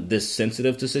wasn't this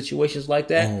sensitive to situations like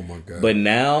that. Oh, my God. But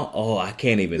now, I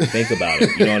can't even think about it.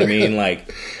 You know what I mean?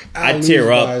 Like, I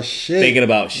tear up thinking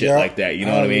about shit like that. You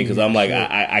know what I mean? Because I'm like,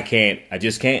 I can't. I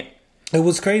just can't. And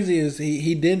what's crazy is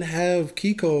he didn't have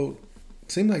Kiko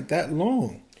seem like that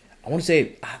long. I want to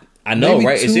say, I know, maybe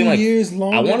right? 2 it seemed like years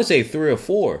longer. I want to say 3 or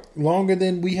 4. Longer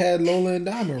than we had Lola and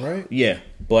Diamond, right? Yeah.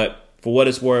 But for what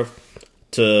it's worth,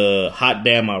 to Hot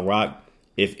Damn I Rock,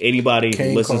 if anybody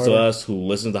who listens to us, who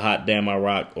listens to Hot Damn I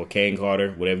Rock or Kane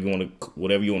Carter, whatever you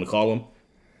want to call him,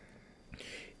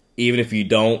 even if you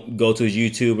don't go to his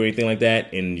YouTube or anything like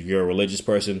that, and you're a religious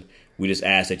person, we just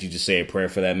ask that you just say a prayer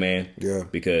for that man. Yeah,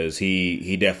 because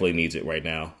he definitely needs it right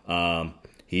now.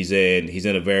 He's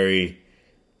in a very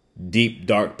deep,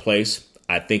 dark place.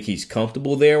 I think he's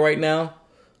comfortable there right now,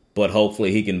 but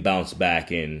hopefully he can bounce back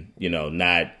and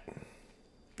not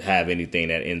have anything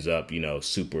that ends up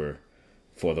super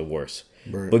for the worse.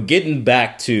 Right. But getting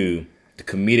back to the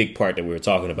comedic part that we were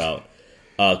talking about,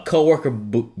 coworker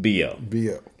B.O.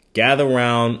 Gather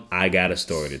around, I got a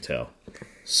story to tell.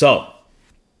 So,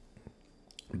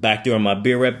 back during my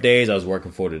beer rep days, I was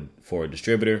working for a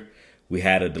distributor. We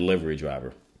had a delivery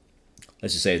driver.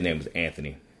 Let's just say his name was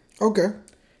Anthony. Okay.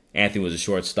 Anthony was a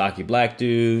short, stocky black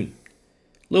dude. A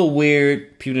little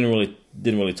weird. People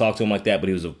didn't really talk to him like that, but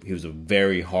he was a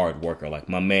very hard worker. Like,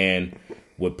 my man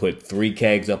would put 3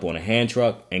 kegs up on a hand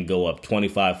truck and go up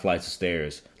 25 flights of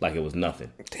stairs like it was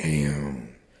nothing.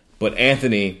 Damn. But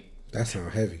Anthony... That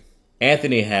sounds heavy.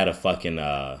 Anthony had a fucking...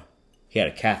 he had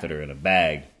a catheter in a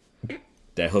bag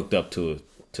that hooked up to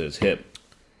his hip.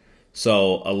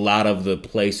 So a lot of the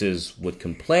places would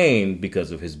complain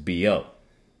because of his BO.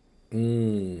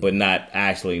 But not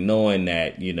actually knowing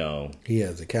that, he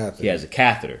has a catheter. He has a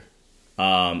catheter.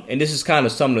 And this is kind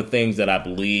of some of the things that I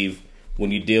believe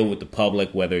when you deal with the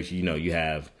public, whether it's, you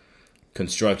have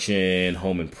construction,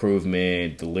 home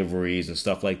improvement, deliveries and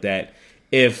stuff like that.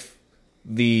 If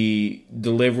the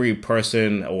delivery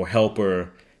person or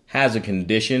helper has a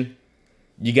condition,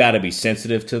 you got to be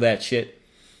sensitive to that shit,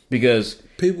 because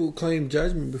people claim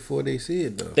judgment before they see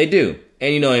it, though. They do.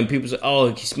 And, and people say,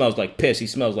 oh, he smells like piss. He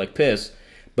smells like piss.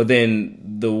 But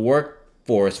then the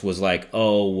workforce was like,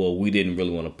 oh, well, we didn't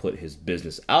really want to put his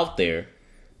business out there,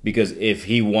 because if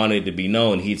he wanted to be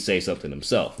known, he'd say something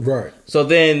himself. Right. So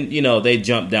then, they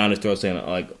jump down his throat saying,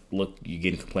 like, look, you're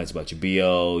getting complaints about your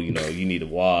BO. You need to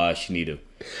wash. You need to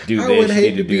do this. I would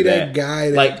hate to do be that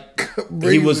guy.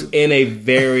 He was in a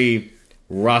very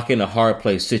rocking a hard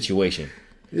place situation.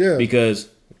 Yeah. Because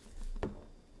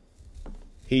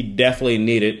he definitely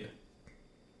needed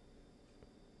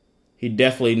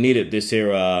this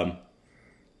here,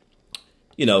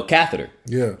 catheter.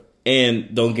 Yeah.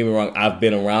 And don't get me wrong, I've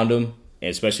been around him,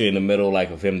 especially in the middle,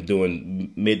 like, of him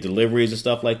doing mid deliveries and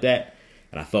stuff like that.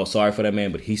 And I felt sorry for that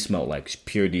man, but he smelled like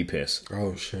pure D piss.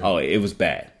 Oh shit. Oh, it was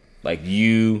bad. Like a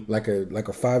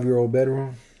 5-year-old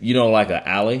bedroom. Like an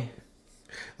alley.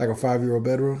 Like a 5-year-old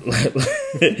bedroom.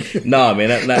 No,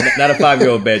 man, not a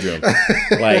 5-year-old bedroom.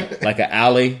 like an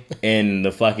alley in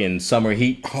the fucking summer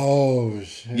heat. Oh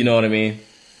shit. You know what I mean?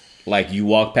 Like you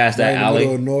walk past that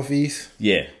alley, northeast.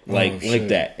 Yeah, like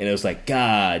that, and it was like,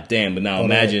 God damn! But now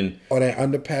imagine, that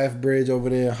underpass bridge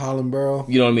over there in Hollandboro.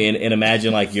 You know what I mean? And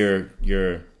imagine like you're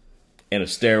in a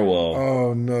stairwell.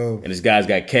 Oh no! And this guy's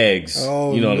got kegs.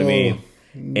 Oh, you know what I mean?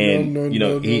 And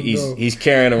he's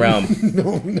carrying around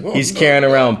he's carrying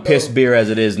around piss beer as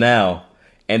it is now,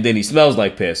 and then he smells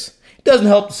like piss. It doesn't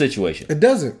help the situation. It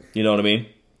doesn't. You know what I mean?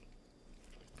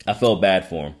 I felt bad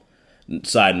for him.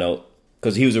 Side note.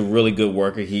 Because he was a really good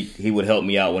worker. He would help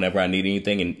me out whenever I needed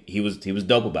anything, and he was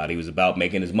dope about it. He was about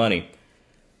making his money.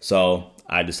 So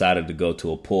I decided to go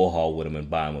to a pool hall with him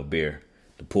and buy him a beer.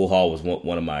 The pool hall was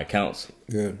one of my accounts.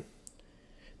 Yeah.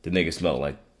 The nigga smelled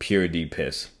like pure D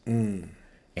piss. And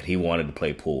he wanted to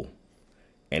play pool.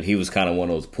 And he was kind of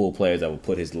one of those pool players that would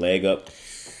put his leg up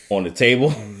on the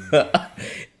table.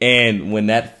 And when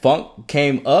that funk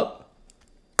came up,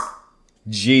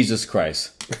 Jesus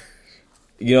Christ.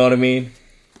 You know what I mean?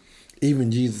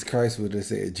 Even Jesus Christ would have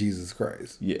said Jesus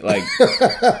Christ. Yeah, like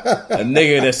a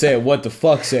nigga that said what the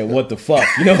fuck said what the fuck.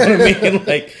 You know what I mean?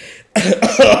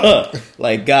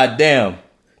 Like goddamn,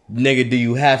 nigga, do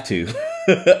you have to?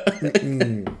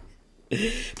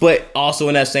 But also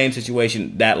in that same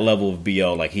situation, that level of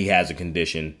BO, like he has a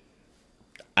condition.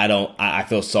 I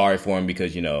feel sorry for him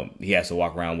because, you know, he has to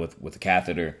walk around with a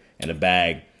catheter and a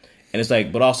bag. And it's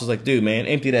like, but also it's like, dude, man,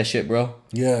 empty that shit, bro.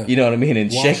 Yeah. You know what I mean? And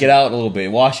shake it out a little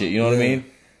bit. Wash it. You know what I mean?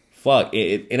 Fuck.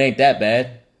 It ain't that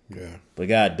bad. Yeah. But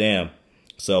goddamn.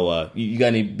 So, you got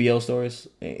any BL stories?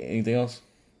 Anything else?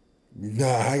 No,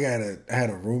 I had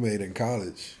a roommate in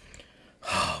college.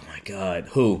 Oh, my God.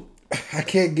 Who? I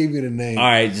can't give you the name. All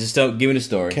right. Just give me the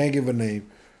story. Can't give a name.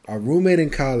 A roommate in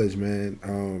college,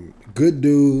 man. Good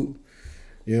dude.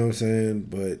 You know what I'm saying?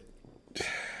 But...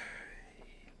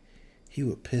 he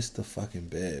would piss the fucking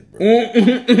bed, bro.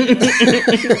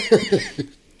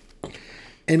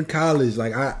 In college,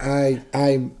 like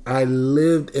I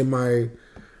lived in my,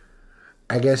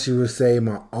 I guess you would say,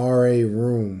 my RA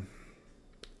room.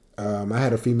 I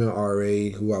had a female RA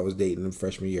who I was dating in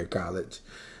freshman year of college,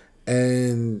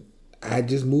 and I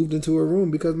just moved into a room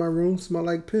because my room smelled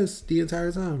like piss the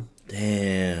entire time.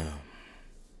 Damn.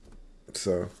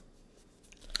 So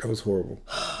that was horrible.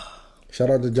 Shout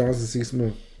out to Johnson C.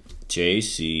 Smith.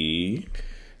 JC.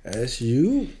 That's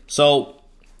you. So,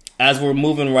 as we're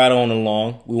moving right on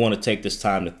along, we want to take this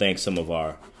time to thank some of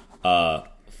our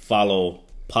follow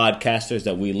podcasters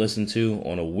that we listen to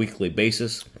on a weekly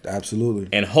basis. Absolutely.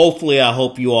 And hopefully, I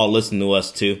hope you all listen to us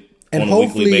too. And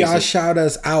hopefully y'all shout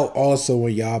us out also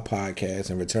when y'all podcast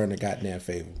and return the goddamn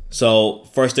favor. So,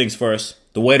 first things first,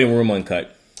 the Waiting Room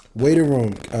Uncut. Waiting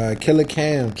Room, Killer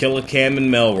Cam. Killer Cam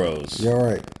and Melrose. You're all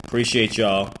right. Appreciate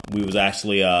y'all. We was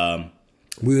actually...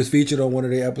 we was featured on one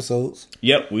of their episodes.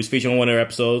 Yep, we was featured on one of their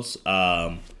episodes.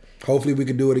 Hopefully we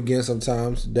can do it again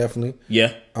sometimes, definitely.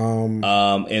 Yeah. And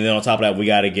then on top of that, we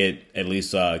got to get at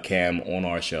least Cam on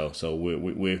our show. So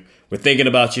we're thinking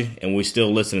about you, and we're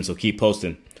still listening, so keep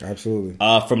posting. Absolutely.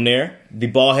 From there, the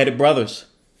Bald-Headed Brothers.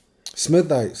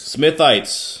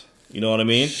 Smithites. You know what I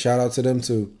mean? Shout out to them,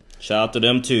 too. Shout out to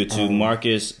them too, to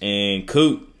Marcus and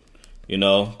Coot. You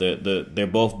know, they're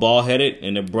both bald-headed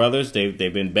and they're brothers. They've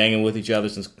been banging with each other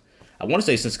since, I want to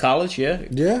say since college. Yeah.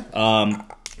 Yeah.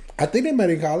 I think they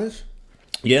met in college.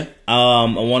 Yeah. I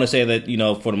want to say that, you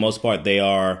know, for the most part, they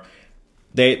are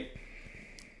a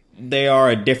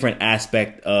different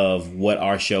aspect of what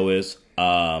our show is.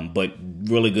 But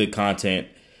really good content.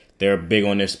 They're big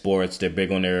on their sports. They're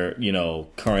big on their, you know,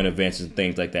 current events and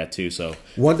things like that too. So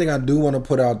one thing I do want to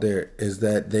put out there is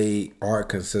that they are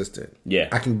consistent. Yeah,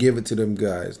 I can give it to them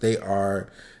guys.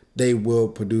 They will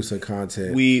produce a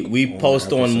content. We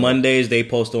post on Mondays. They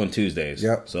post on Tuesdays.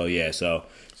 Yep. So yeah. So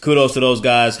kudos to those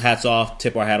guys. Hats off.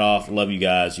 Tip our hat off. Love you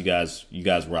guys. You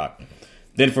guys rock.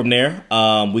 Then from there,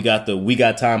 we got the We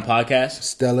Got Time podcast.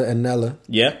 Stella and Nella.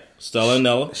 Yeah. Stella and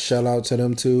Nella. Shout out to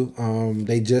them too.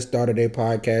 They just started their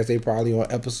podcast. They probably on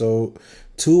episode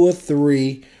 2 or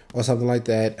 3 or something like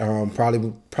that.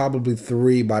 Probably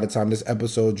 3 by the time this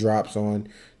episode drops on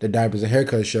the Diapers and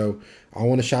Haircut show. I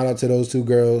want to shout out to those 2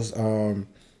 girls.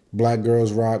 Black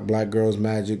Girls Rock, Black Girls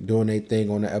Magic, doing their thing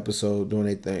on the episode, doing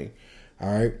their thing.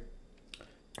 All right.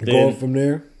 Going from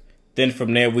there. Then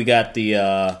from there, we got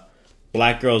the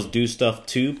Black Girls Do Stuff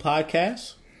 2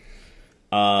 podcast.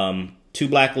 2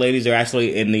 black ladies are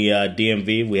actually in the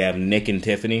DMV. We have Nick and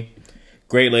Tiffany.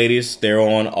 Great ladies. They're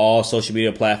on all social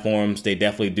media platforms. They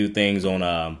definitely do things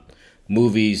on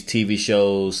movies, TV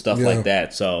shows, stuff like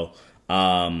that. So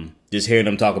just hearing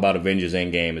them talk about Avengers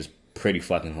Endgame is pretty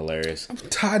fucking hilarious. I'm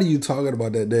tired of you talking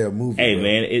about that damn movie. Hey, bro.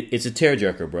 man, it's a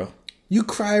tearjerker, bro. You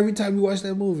cry every time you watch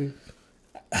that movie.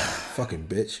 Fucking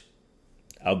bitch.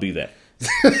 I'll be that.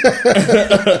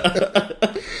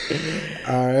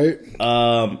 All right.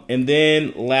 And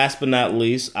then last but not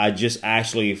least, I just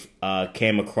actually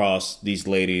came across these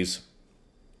ladies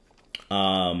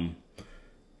about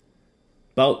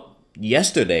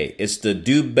yesterday. It's the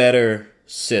Do Better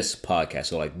Sis podcast.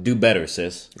 So like Do Better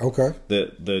Sis. Okay.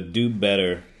 The Do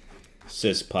Better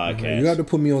Sis podcast. You have to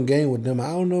put me on game with them. I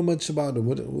don't know much about them.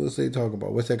 What's they talk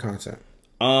about? What's their content?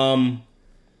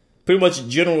 Pretty much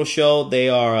general show. They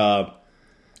are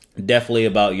definitely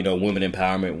about, you know, women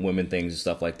empowerment, women things and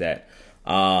stuff like that.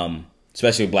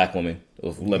 Especially black women.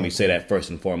 Let me say that first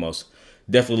and foremost.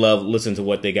 Definitely love listening to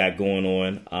what they got going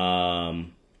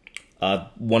on.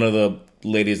 One of the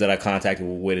ladies that I contacted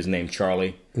with is named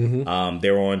Charlie.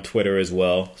 They're on Twitter as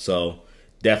well. So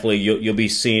definitely you'll be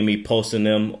seeing me posting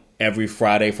them every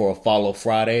Friday for a Follow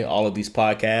Friday. All of these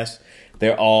podcasts.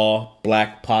 They're all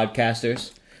black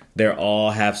podcasters. They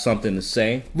all have something to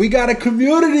say. We got a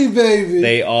community, baby.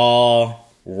 They all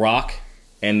rock,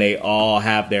 and they all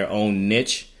have their own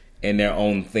niche and their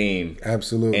own theme.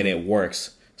 Absolutely. And it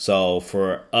works. So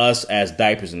for us as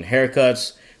Diapers and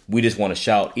Haircuts, we just want to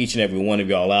shout each and every one of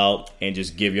y'all out and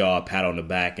just give y'all a pat on the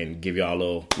back and give y'all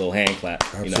a little hand clap.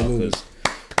 Absolutely. You know, because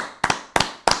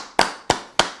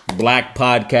black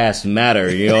podcasts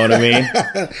matter, you know what I mean?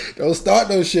 Don't start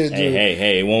those shit, Drew.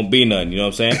 Hey, it won't be nothing, you know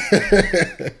what I'm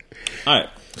saying? All right.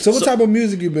 So what type of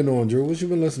music you been on, Drew? What you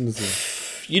been listening to?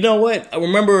 You know what? I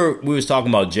remember we was talking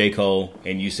about J. Cole,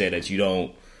 and you said that you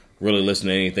don't really listen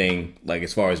to anything, like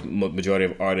as far as majority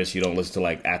of artists, you don't listen to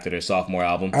like after their sophomore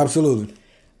album. Absolutely.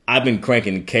 I've been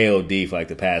cranking KOD for like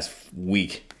the past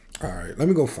week. All right, let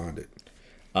me go find it.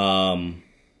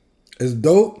 It's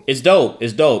dope. It's dope.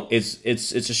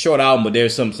 It's a short album, but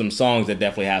there's some songs that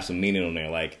definitely have some meaning on there.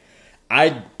 Like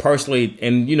I personally,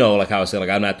 and you know, like how I said, like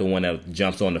I'm not the one that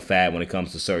jumps on the fad when it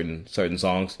comes to certain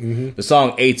songs. The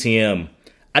song ATM,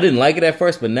 I didn't like it at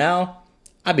first, but now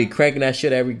I be cranking that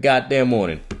shit every goddamn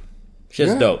morning.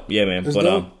 Shit's dope. Yeah, man. It's but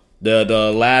dope.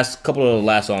 the last couple of the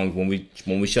last songs when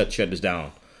we shut this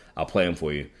down, I'll play them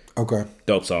for you. Okay.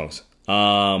 Dope songs.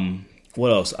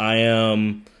 What else? I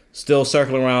am still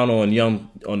circling around on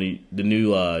the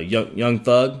new Young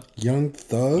Thug. Young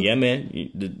Thug? Yeah, man.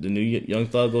 The new Young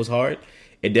Thug goes hard.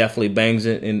 It definitely bangs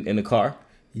in the car.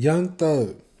 Young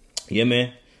Thug. Yeah,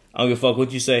 man. I don't give a fuck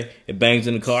what you say. It bangs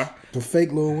in the car. The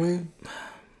fake Lil Wayne?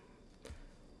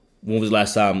 When was the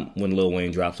last time when Lil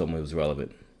Wayne dropped something that was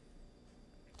relevant?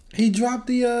 He dropped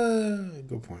the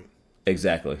good point.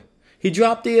 Exactly. He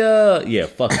dropped the yeah,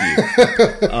 fuck you.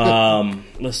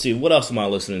 Let's see, what else am I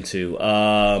listening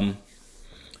to?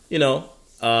 You know,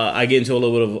 I get into a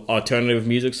little bit of alternative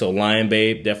music, so Lion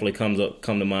Babe definitely come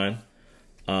to mind.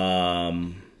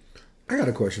 I got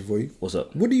a question for you. What's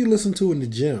up? What do you listen to in the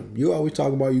gym? You always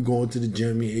talk about you going to the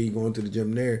gym here, you going to the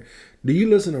gym there. Do you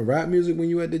listen to rap music when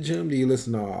you at the gym? Do you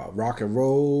listen to rock and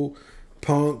roll,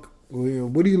 punk?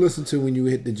 What do you listen to when you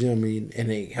hit the gym and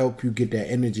they help you get that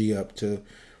energy up to?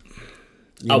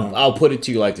 I'll put it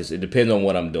to you like this. It depends on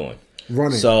what I'm doing.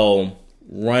 Running. So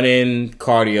running,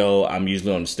 cardio, I'm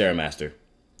usually on the Stairmaster.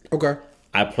 Okay.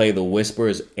 I play the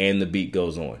whispers and the beat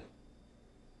goes on.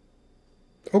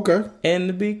 Okay. And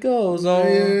the beat goes on.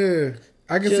 Yeah.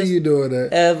 I can see you doing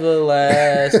that.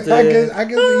 Everlasting. I can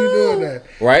see you doing that.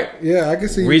 Right? Yeah, I can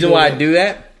see you Reason doing why that. I do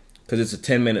that? Because it's a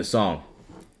 10-minute song.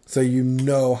 So you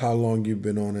know how long you've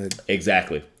been on it.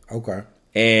 Exactly. Okay.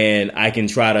 And I can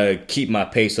try to keep my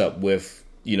pace up with,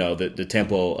 you know, the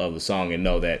tempo of the song and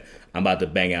know that I'm about to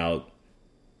bang out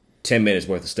 10 minutes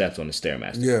worth of steps on the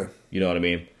Stairmaster. Yeah. You know what I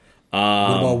mean?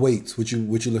 What about weights? What you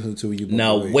listen to when you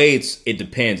now weights, it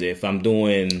depends. If I'm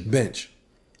doing bench,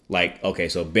 like okay,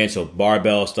 so bench or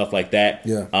barbell stuff like that.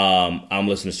 Yeah. I'm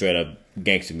listening straight up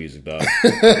gangster music, dog.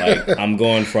 Like I'm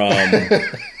going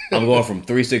from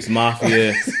 3 6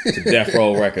 Mafia to Death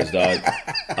Row Records, dog.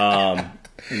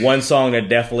 One song that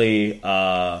definitely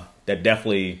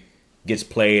gets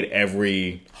played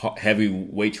every heavy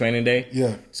weight training day.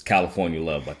 Yeah, it's California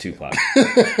Love by Tupac.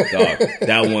 Dog,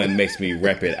 that one makes me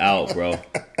rep it out, bro.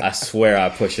 I swear I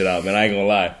push it out, man. I ain't gonna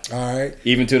lie. All right.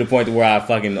 Even to the point where I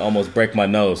fucking almost break my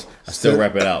nose, I still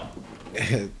rep it out.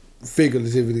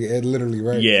 Figuratively and literally,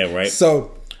 right? Yeah, right.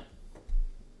 So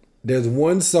there's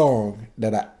one song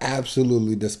that I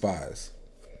absolutely despise.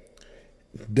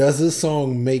 Does this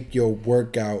song make your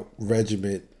workout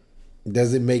regimen?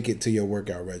 Does it make it to your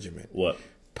workout regimen? What?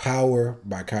 Power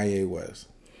by Kanye West.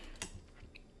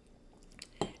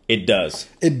 It does.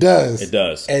 It does. It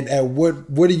does. And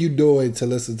what are you doing to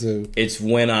listen to? It's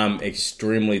when I'm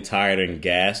extremely tired and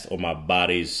gassed, or my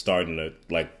body's starting to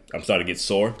I'm starting to get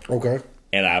sore. Okay.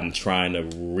 And I'm trying to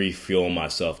refuel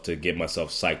myself to get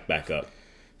myself psyched back up.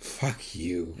 Fuck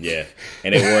you. Yeah,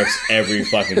 and it works every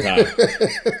fucking time.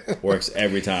 Works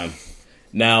every time.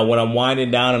 Now, when I'm winding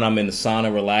down and I'm in the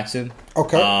sauna relaxing,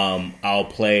 okay, I'll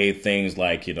play things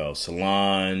like,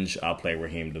 Solange. I'll play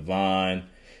Raheem Devon,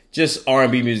 just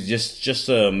R&B music, just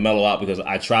to mellow out, because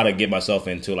I try to get myself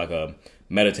into like a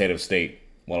meditative state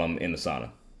while I'm in the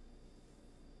sauna.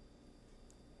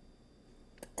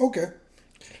 Okay.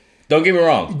 Don't get me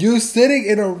wrong. You sitting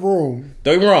in a room.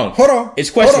 Don't get me wrong. Hold on. It's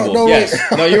questionable. No, yes.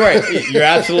 No, you're right. You're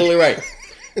absolutely right.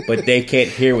 But they can't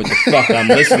hear what the fuck I'm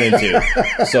listening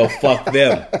to. So fuck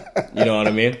them. You know what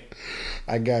I mean?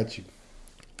 I got you.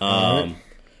 Right.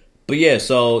 But yeah,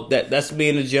 so that's me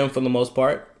in the gym for the most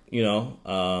part.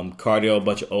 Cardio, a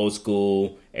bunch of old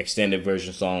school extended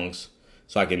version songs,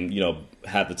 so I can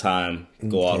have the time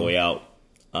go all the way out.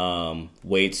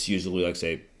 Weights usually, like I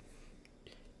say,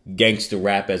 gangster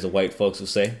rap, as the white folks would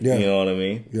say. Yeah. You know what I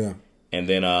mean? Yeah. And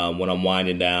then when I'm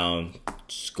winding down,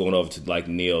 just going over to like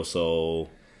neo soul,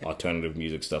 alternative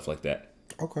music, stuff like that.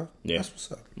 Okay. Yeah. That's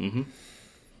what's up. Mm-hmm.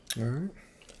 All right.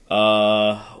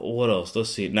 What else?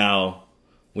 Let's see. Now,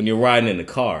 when you're riding in the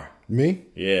car. Me?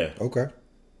 Yeah. Okay.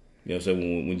 You know what I'm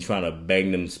saying? When you're trying to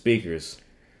bang them speakers,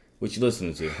 what you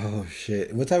listening to? Oh,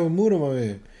 shit. What type of mood am I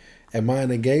in? Am I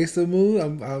in a gangster mood?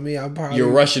 I'm probably...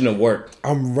 You're rushing to work.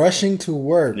 I'm rushing to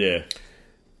work. Yeah.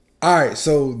 All right.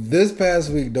 So, this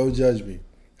past week, don't judge me.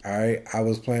 All right. I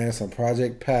was playing some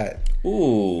Project Pat.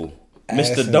 Ooh.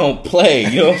 Mr. Don't Play.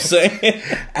 You know what I'm saying?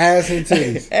 Ass and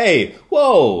titties. Hey.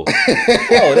 Whoa.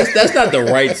 That's not the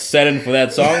right setting for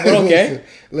that song, but okay.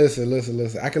 Listen.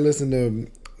 I can listen to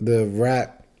the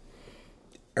rap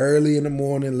early in the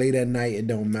morning, late at night. It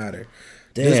don't matter.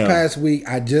 Damn. This past week,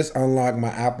 I just unlocked my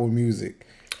Apple Music.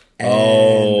 You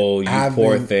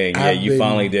poor thing. Yeah, you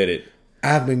finally did it.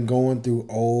 I've been going through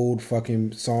old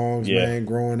fucking songs, man,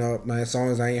 growing up. Man,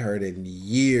 songs I ain't heard in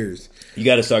years. You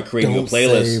got to start creating a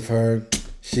playlist. Don't save her.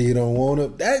 She don't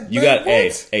want to. You got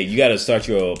you got to start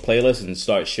your playlist and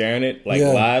start sharing it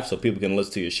live, so people can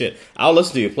listen to your shit. I'll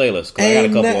listen to your playlist. Cause I got a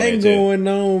couple on there too. Going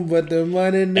on, but the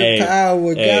money and the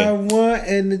power. Got one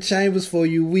in the chambers for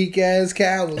you weak ass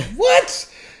cowards. What?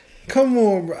 Come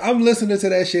on, bro. I'm listening to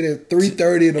that shit at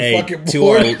 3:30 in the fucking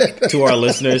morning. To our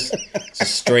listeners, it's a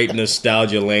straight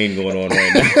nostalgia lane going on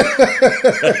right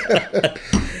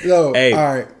now. All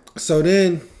right. So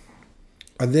then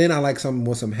I like something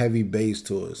with some heavy bass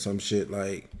to it. Some shit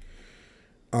like,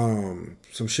 some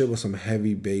shit with some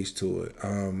heavy bass to it.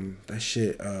 That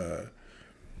shit.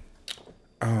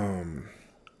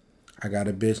 I got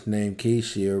a bitch named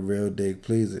Keisha, a real dick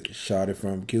pleaser. Shot it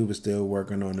from Cuba, still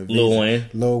working on the visa.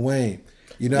 Lil Wayne.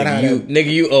 You know how that...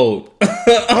 Nigga, you old.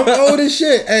 I'm old as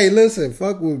shit. Hey, listen,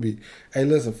 fuck with me.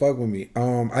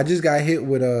 I just got hit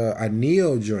with a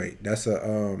neo joint. That's a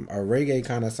reggae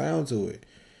kind of sound to it.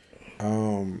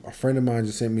 A friend of mine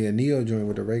just sent me a neo joint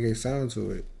with a reggae sound to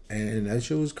it. And that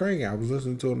shit was cranky. I was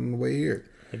listening to it on the way here.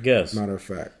 I guess. Matter of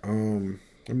fact.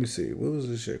 Let me see. What was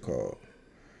this shit called?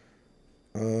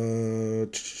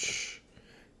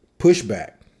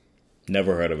 Pushback.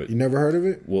 Never heard of it. You never heard of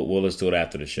it? We'll listen to it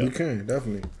after the show. You can,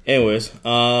 definitely. Anyways,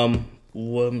 let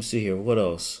me see here. What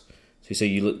else? So you say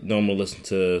you normally listen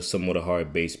to something with a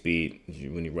hard bass beat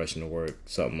when you're rushing to work,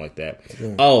 something like that.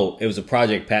 Yeah. Oh, it was a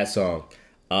Project Pat song.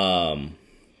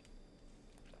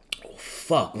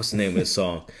 Fuck, what's the name of this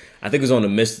song? I think it was on the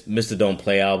Mr. Don't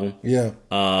Play album. Yeah.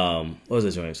 What was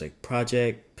it? It's like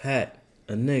Project Pat.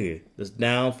 A nigga that's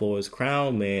down for his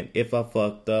crown, man. If I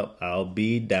fucked up, I'll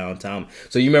be downtown.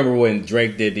 So you remember when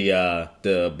Drake did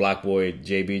the Block Boy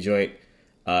JB joint,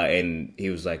 and he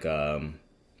was like,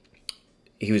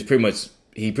 he pretty much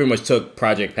took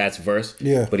Project Pat's verse,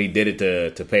 but he did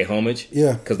it to pay homage,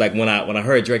 Because like when I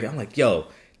heard Drake, I'm like, yo,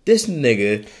 this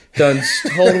nigga done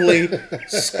totally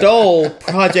stole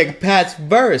Project Pat's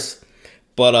verse,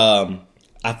 but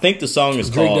I think the song is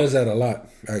Drake called... Drake does that a lot,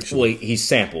 actually. Well, he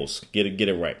samples. Get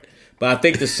it right. But I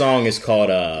think the song is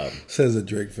called... Says a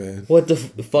Drake fan. What the...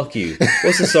 Fuck you.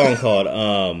 What's the song called?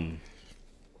 I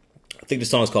think the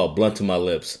song is called Blunt to My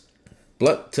Lips.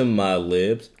 Blunt to my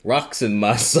lips. Rocks in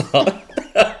my sock. All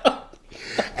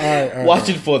right.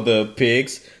 Watching for the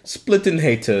pigs. Splitting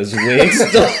haters' wigs.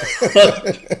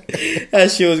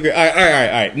 That shit was great. All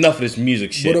right. Enough of this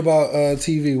music shit. What about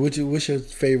TV? What's your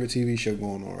favorite TV show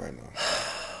going on right now?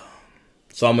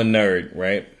 So I'm a nerd,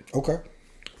 right? Okay.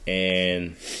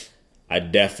 And I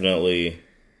definitely...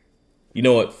 You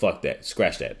know what? Fuck that.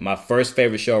 Scratch that. My first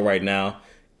favorite show right now,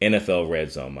 NFL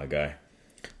Red Zone, my guy.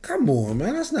 Come on,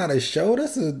 man. That's not a show.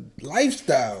 That's a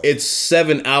lifestyle. It's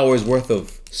 7 hours worth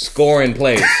of scoring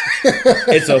plays.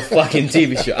 It's a fucking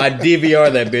TV show. I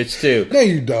DVR that bitch too. No,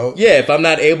 you don't. Yeah, if I'm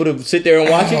not able to sit there and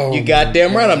watch it, you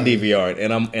goddamn right I'm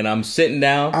DVRing. And I'm sitting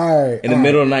down in the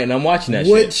middle of the night and I'm watching that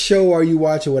shit. What show are you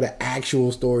watching with an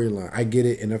actual storyline? I get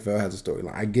it. NFL has a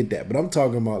storyline. I get that. But I'm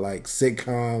talking about like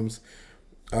sitcoms,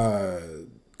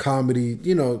 comedy,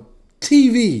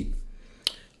 TV.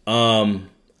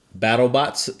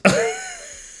 BattleBots.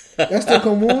 That still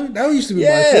come on? That used to be my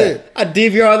shit. I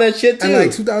DVR that shit too. And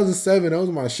like 2007, that was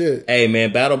my shit. Hey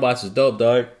man, BattleBots is dope,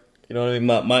 dog. You know what I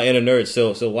mean? My inner nerd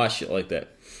still watch shit like that.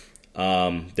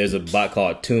 There's a bot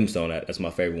called Tombstone. That's my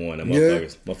favorite one. That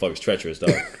motherfucker's treacherous,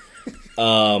 dog.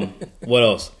 What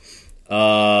else?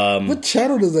 What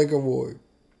channel does that come on?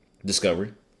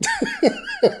 Discovery.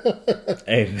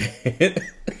 Hey man.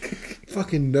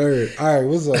 Fucking nerd. All right,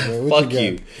 what's up, man? Fuck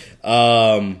you.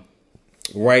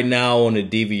 Right now on the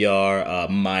DVR,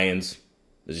 Mayans.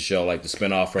 There's a show like the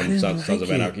spinoff from Sons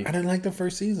of Anarchy. I didn't like the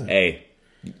first season. Hey,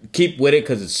 keep with it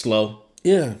because it's slow.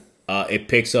 Yeah. It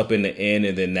picks up in the end,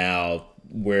 and then now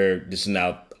this is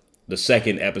now the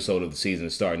second episode of the season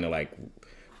is starting to like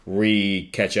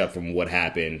catch up from what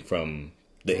happened from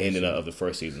the ending of the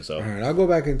first season. So all right, I'll go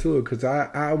back into it because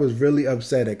I was really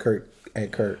upset at Kurt.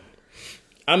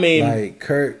 I mean, like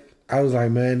Kurt, I was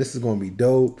like, man, this is gonna be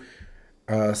dope.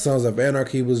 Sons of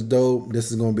Anarchy was dope.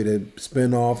 This is gonna be the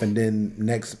spinoff, and then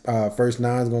next First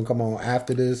Nine is gonna come on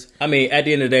after this. I mean, at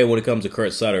the end of the day, when it comes to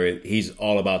Kurt Sutter, he's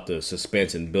all about the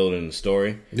suspense and building the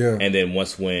story. Yeah. And then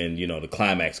when the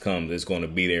climax comes, it's going to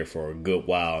be there for a good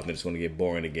while, and then it's going to get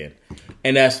boring again.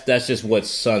 And that's just what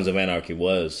Sons of Anarchy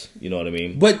was. You know what I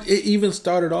mean? But it even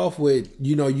started off with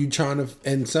you trying to,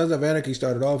 and Sons of Anarchy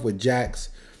started off with Jax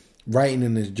writing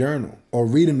in his journal or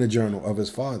reading the journal of his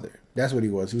father. That's what he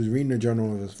was. He was reading the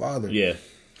journal of his father. Yeah.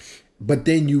 But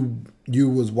then you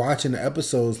was watching the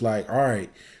episodes like, all right,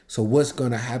 so what's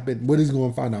going to happen? What is he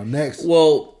going to find out next?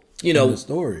 Well, the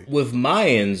story. With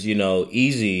Mayans,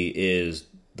 Easy is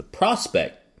the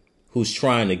prospect who's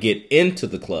trying to get into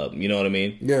the club. You know what I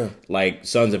mean? Yeah. Like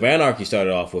Sons of Anarchy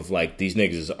started off with like these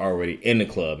niggas is already in the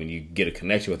club and you get a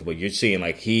connection with them. But you're seeing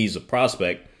like he's a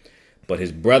prospect, but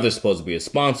his brother's supposed to be a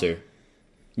sponsor.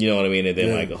 You know what I mean? And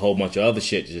then like a whole bunch of other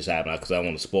shit just happened because I don't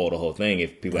want to spoil the whole thing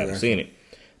if people haven't seen it.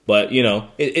 But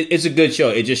it's a good show.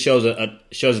 It just shows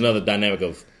shows another dynamic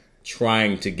of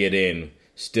trying to get in,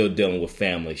 still dealing with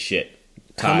family shit.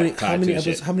 How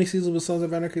many seasons was Sons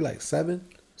of Anarchy? Like 7?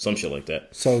 Some shit like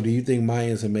that. So do you think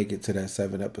Mayans will make it to that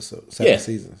 7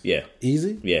 seasons? Yeah.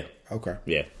 Easy? Yeah. Okay.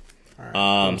 Yeah.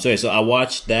 All right. So I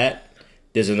watched that.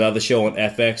 There's another show on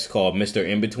FX called Mr.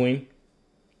 In Between.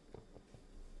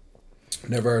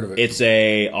 Never heard of it. It's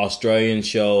a Australian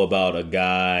show about a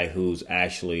guy who's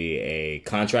actually a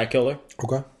contract killer.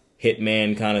 Okay.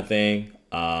 Hitman kind of thing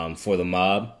for the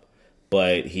mob.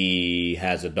 But he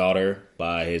has a daughter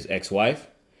by his ex-wife.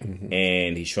 Mm-hmm.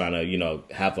 And he's trying to,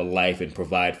 have a life and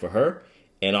provide for her.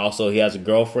 And also he has a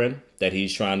girlfriend that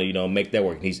he's trying to, make that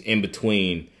work. And he's in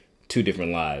between 2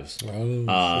 different lives.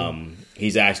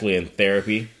 He's actually in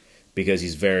therapy because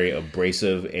he's very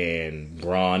abrasive and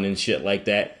brawn and shit like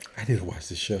that. I need to watch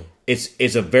this show.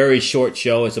 It's a very short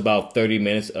show. It's about 30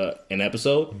 minutes an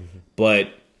episode, but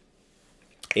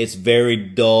it's very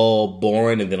dull,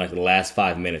 boring, and then like the last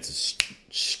 5 minutes is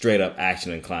straight up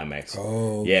action and climax.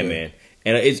 Oh, okay. Yeah, man.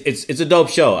 And it's a dope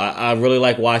show. I really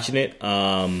like watching it.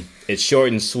 It's short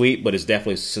and sweet, but it's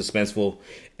definitely suspenseful.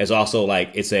 It's also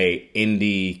like it's a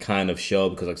indie kind of show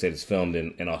because, like I said, it's filmed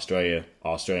in Australia,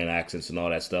 Australian accents and all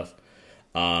that stuff.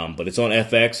 But it's on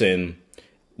FX, and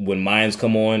when Mayans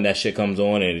come on, that shit comes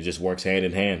on, and it just works hand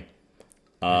in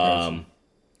hand.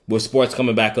 With sports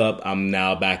coming back up, I'm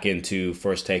now back into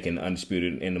First Take and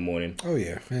Undisputed in the morning. Oh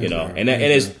yeah, and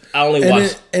it's I only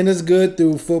watch, and it's good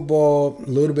through football, a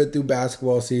little bit through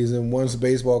basketball season. Once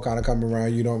baseball kind of come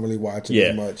around, you don't really watch it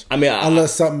as much. I mean,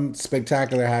 unless something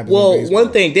spectacular happens. Well, in baseball.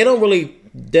 one thing they don't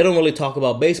really talk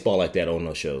about baseball like that on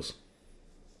those shows.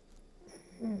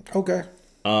 Okay.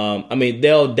 I mean,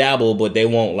 they'll dabble, but they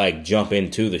won't like jump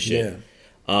into the shit.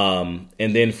 Yeah.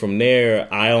 And then from there,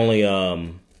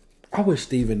 I wish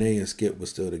Stephen A and Skip was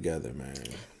still together, man.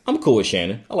 I'm cool with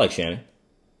Shannon. I like Shannon.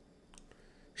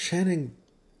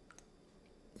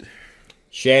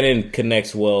 Shannon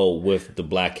connects well with the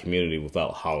black community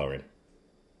without hollering.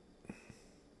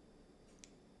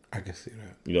 I can see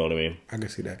that. You know what I mean? I can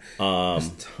see that.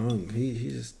 His tongue. He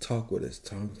just talk with his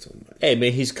tongue so much. Hey,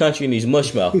 man, he's country and he's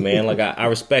mushmouth, man. Like, I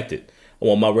respect it. I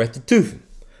want my restitution.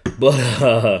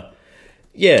 But,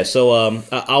 yeah, so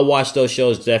I'll watch those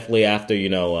shows definitely after,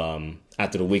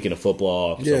 after the weekend of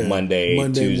football. So Monday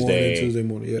Tuesday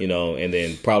morning, you know, and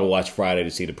then probably watch Friday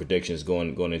to see the predictions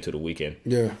going into the weekend.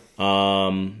 Yeah.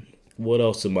 What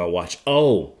else am I watch?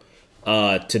 Oh,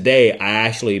 today I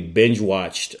actually binge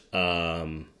watched.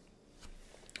 What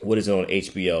is it on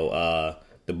HBO?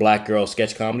 The Black Girl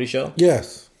Sketch Comedy Show.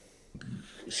 Yes.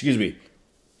 Excuse me.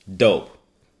 Dope.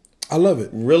 I love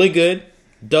it. Really good.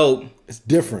 Dope. It's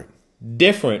different.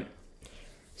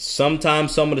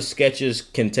 Sometimes some of the sketches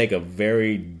can take a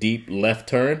very deep left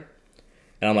turn.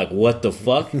 And I'm like, what the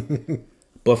fuck?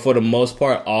 But for the most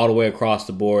part, all the way across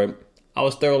the board, I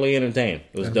was thoroughly entertained.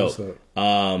 It was dope.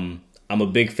 I'm a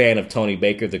big fan of Tony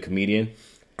Baker, the comedian.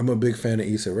 I'm a big fan of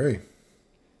Issa Rae.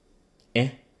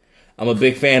 I'm a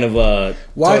big fan of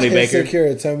Tony Baker.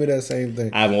 Insecure. Tell me that same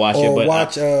thing. I haven't watched it, but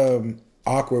watch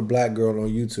Awkward Black Girl on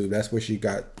YouTube. That's where she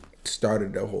got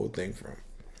started the whole thing from.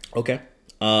 Okay.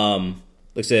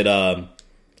 Like I said,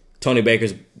 Tony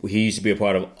Baker's, he used to be a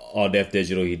part of All Def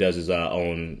Digital. He does his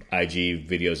own IG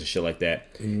videos and shit like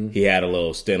that. Mm-hmm. He had a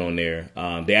little stint on there.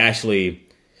 They actually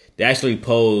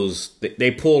pose. They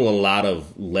pull a lot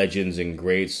of legends and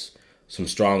greats, some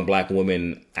strong black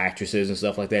women actresses and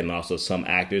stuff like that, and also some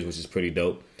actors, which is pretty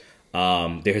dope.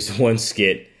 There's one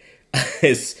skit.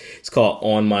 It's called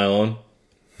On My Own.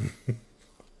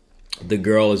 The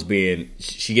girl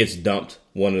she gets dumped.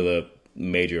 One of the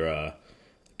major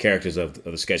characters of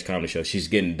the sketch comedy show. She's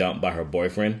getting dumped by her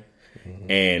boyfriend,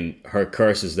 and her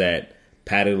curse is that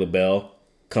Patti LaBelle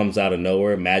comes out of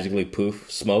nowhere, magically poof,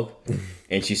 smoke,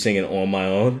 and she's singing On My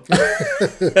Own.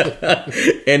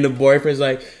 And the boyfriend's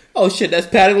like, oh shit, that's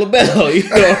Patti LaBelle. You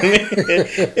know what I mean?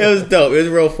 It was dope. It was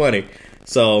real funny.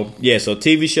 So yeah, so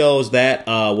TV shows that.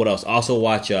 What else? Also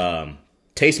watch.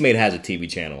 Tastemade has a TV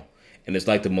channel, and it's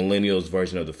like the millennials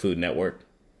version of the Food Network.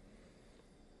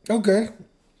 Okay.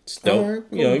 It's dope. Right,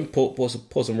 cool. You know, you can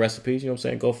pull some recipes. You know what I'm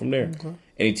saying? Go from there. Okay.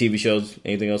 Any TV shows?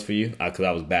 Anything else for you? Because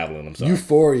I was babbling. I'm sorry.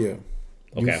 Euphoria.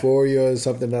 Okay. Euphoria is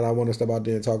something that I want to step out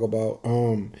there and talk about.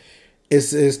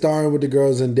 It's starring with the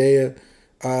girl Zendaya.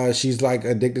 She's like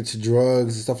addicted to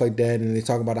drugs and stuff like that, and they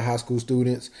talk about the high school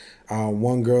students.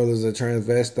 One girl is a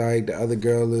transvestite. The other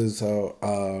girl is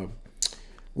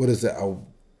what is it?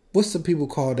 What's the people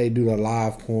called? They do the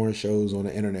live porn shows on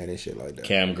the internet and shit like that.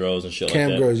 Cam girls and shit like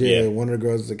that. Cam girls, yeah. One of the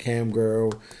girls is a cam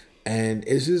girl. And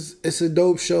it's a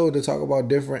dope show to talk about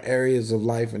different areas of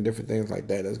life and different things like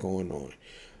that that's going on.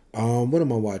 What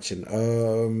am I watching?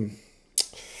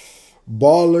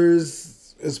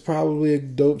 Ballers is probably a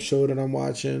dope show that I'm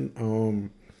watching.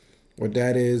 What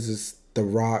that is The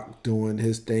Rock doing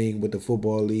his thing with the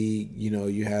football league. You know,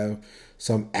 you have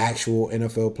some actual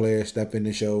NFL players step in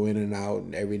the show in and out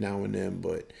and every now and then,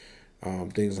 but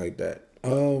things like that.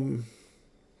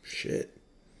 Shit.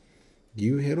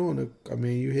 You hit on it. I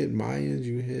mean, you hit Mayans.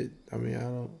 You hit. I mean,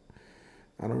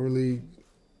 I don't really.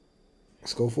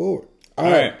 Let's go forward. All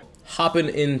right. Hopping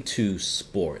into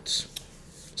sports.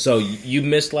 So you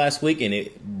missed last week, and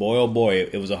boy oh boy,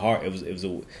 it was a hard. It was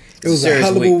a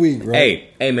hell of a week,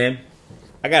 right? Hey man,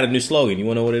 I got a new slogan. You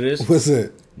want to know what it is? What's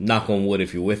it? Knock on wood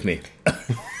if you're with me. I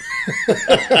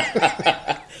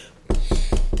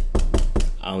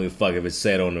don't give a fuck if it's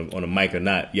said on the mic or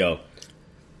not. Yo,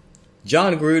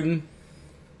 Jon Gruden,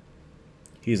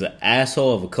 he's an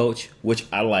asshole of a coach, which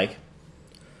I like.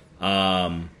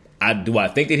 I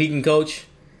think that he can coach.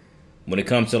 When it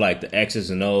comes to like the X's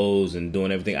and O's and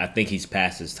doing everything, I think he's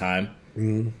past his time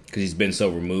because he's been so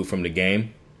removed from the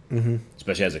game,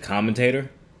 especially as a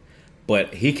commentator.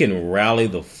 But he can rally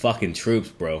the fucking troops,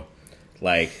 bro.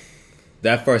 Like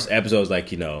that first episode was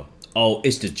like, you know, oh,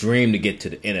 it's the dream to get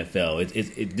to the NFL.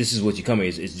 This is what you come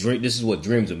here. It's dream. This is what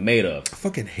dreams are made of. I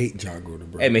fucking hate Jon Gruden,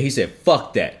 bro. Hey man, he said,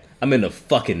 "Fuck that. I'm in the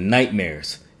fucking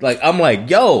nightmares." Like I'm like,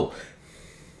 yo.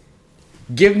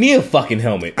 Give me a fucking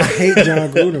helmet. I hate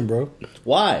Jon Gruden, bro.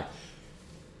 Why?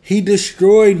 He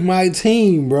destroyed my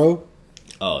team, bro.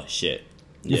 Oh, shit.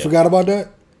 You forgot about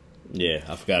that? Yeah,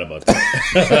 I forgot about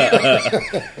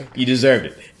that. You deserved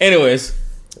it. Anyways,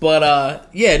 but, I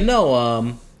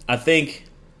think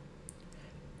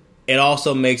it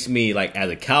also makes me, like, as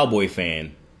a Cowboy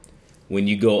fan, when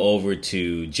you go over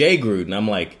to Jay Gruden, I'm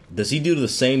like, does he do the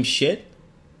same shit?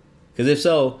 Because if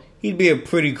so, he'd be a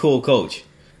pretty cool coach.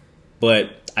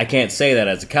 But I can't say that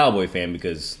as a Cowboy fan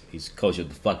because he's coach of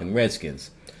the fucking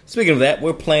Redskins. Speaking of that,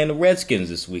 we're playing the Redskins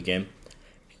this weekend.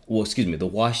 Well, excuse me, the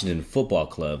Washington Football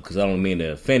Club, because I don't mean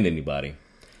to offend anybody.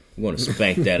 We're going to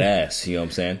spank that ass, you know what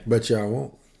I'm saying? Bet y'all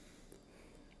won't.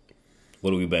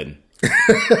 What are we betting?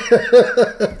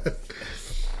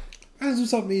 Let's do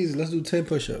something easy. Let's do 10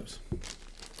 push-ups.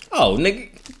 Oh, nigga,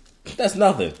 that's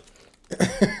nothing.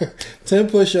 10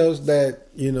 push-ups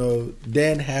that,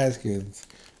 Dan Haskins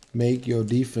make your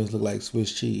defense look like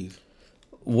Swiss cheese.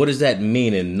 What does that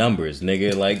mean in numbers,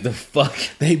 nigga? Like, the fuck?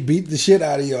 They beat the shit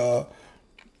out of y'all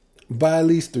by at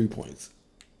least 3 points.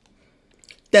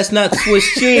 That's not Swiss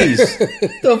cheese.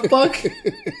 The fuck?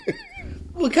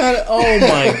 What kind of... Oh,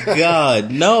 my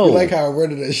God. No. You like how I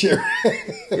worded that shit?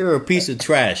 You're a piece of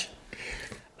trash.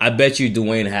 I bet you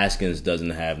Dwayne Haskins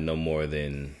doesn't have no more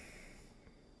than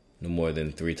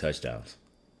 3 touchdowns.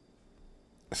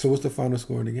 So what's the final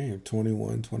score of the game?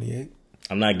 21-28?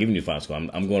 I'm not giving you the final score.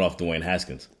 I'm going off Dwayne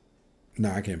Haskins.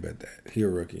 Nah, I can't bet that. He a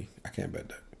rookie. I can't bet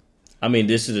that. I mean,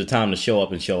 this is the time to show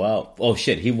up and show out. Oh,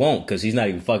 shit, he won't because he's not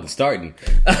even fucking starting.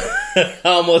 I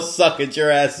almost suckered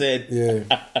your ass in. Yeah.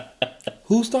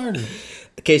 Who's starting?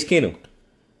 Case Keenum.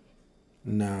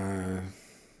 Nah.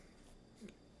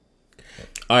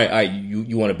 All right.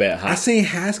 You want to bet high? I seen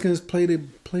Haskins play.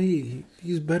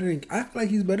 He's better than. I feel like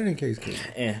he's better than Case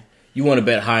Keenum. Yeah. You want to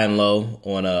bet high and low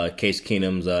on Case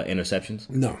Keenum's interceptions?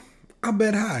 No, I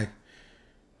bet high.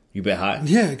 You bet high?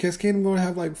 Yeah, Case Keenum gonna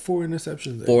have like 4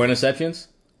 interceptions. There. 4 interceptions?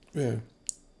 Yeah.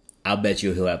 I'll bet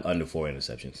you he'll have under 4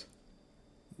 interceptions.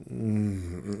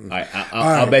 All right,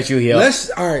 I'll bet you he'll.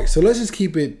 All right, so let's just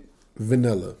keep it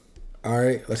vanilla. All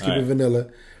right, let's keep it vanilla.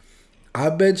 I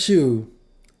bet you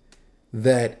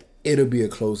that it'll be a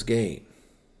close game.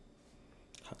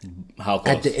 How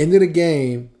close? At the end of the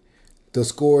game, the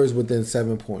score is within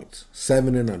 7 points.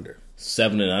 7 and under.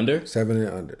 7 and under? 7 and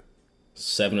under.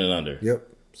 7 and under. Yep,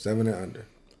 7 and under.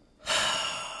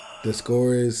 The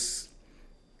score is...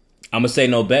 I'm going to say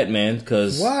no bet, man.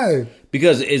 Why?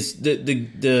 Because it's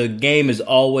the game is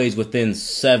always within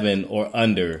 7 or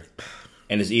under.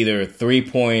 And it's either 3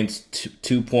 points,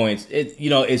 2 points.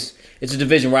 It's a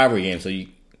division rivalry game, so you...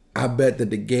 I bet that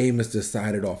the game is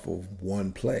decided off of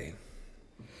one play.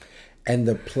 And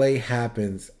the play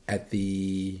happens at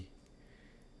the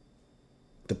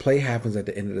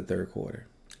end of the third quarter.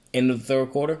 End of the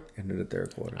third quarter? End of the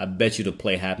third quarter. I bet you the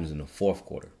play happens in the fourth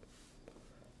quarter.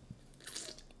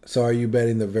 So are you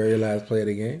betting the very last play of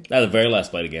the game? Not the very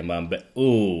last play of the game, but I'm bet.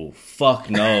 Ooh, fuck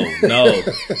no.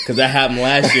 Because that happened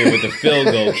last year with the field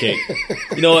goal kick.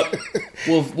 You know what?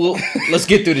 We'll let's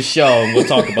get through the show and we'll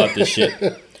talk about this shit.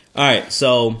 All right,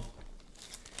 so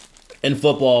in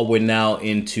football, we're now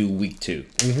into week 2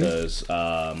 because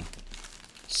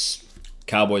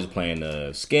Cowboys are playing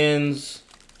the Skins,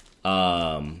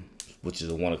 which is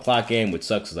a 1:00 game, which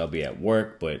sucks because I'll be at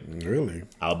work, but really,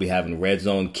 I'll be having Red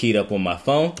Zone keyed up on my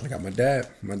phone. I got my dad.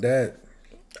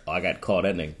 Oh, I got to call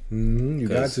that nigga. You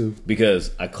got to.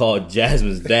 Because I called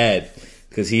Jasmine's dad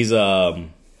because he's a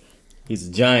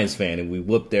Giants fan and we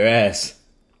whooped their ass.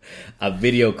 I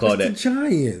video called that. The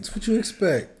Giants. What you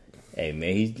expect? Hey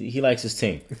man, he likes his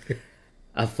team.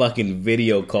 I fucking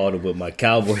video called him with my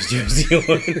Cowboys jersey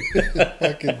on.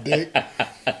 Fucking dick.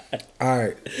 All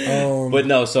right. But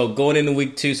no, so going into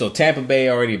week 2, so Tampa Bay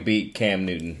already beat Cam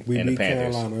Newton and the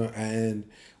Panthers. Carolina, and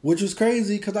which was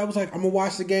crazy because I was like, I'm gonna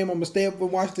watch the game. I'm gonna stay up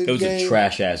and watch this game. It was a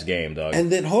trash ass game, dog. And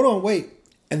then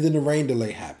and then the rain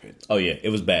delay happened. Oh yeah, it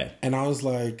was bad. And I was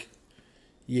like,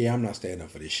 yeah, I'm not staying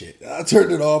up for this shit. I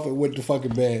turned it off and went to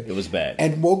fucking bed. It was bad.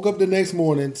 And woke up the next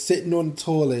morning, sitting on the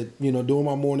toilet, doing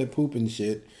my morning poop and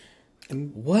shit.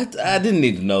 And what? I didn't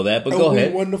need to know that, but go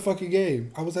ahead. We won the fucking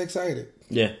game. I was excited.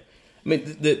 Yeah. I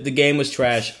mean, the game was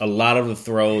trash. A lot of the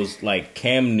throws, like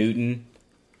Cam Newton,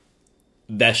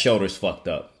 that shoulder's fucked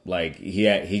up. Like,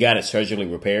 he got it surgically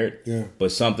repaired, yeah.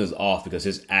 But something's off because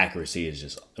his accuracy is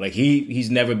just... Like, he's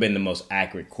never been the most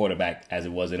accurate quarterback as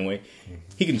it was anyway. Mm-hmm.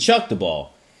 He can chuck the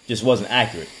ball, just wasn't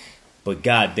accurate. But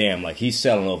goddamn, like, he's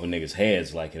selling over niggas'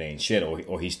 heads like it ain't shit,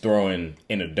 or he's throwing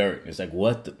in the dirt. It's like,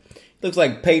 what the... Looks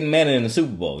like Peyton Manning in the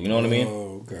Super Bowl, you know what I mean?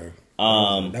 Oh, okay.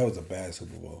 That was a bad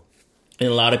Super Bowl. And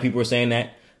a lot of people are saying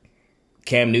that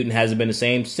Cam Newton hasn't been the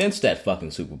same since that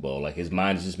fucking Super Bowl. Like, his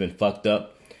mind has just been fucked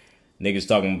up. Niggas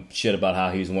talking shit about how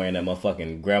he's wearing that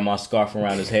motherfucking grandma scarf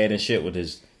around his head and shit with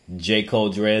his J. Cole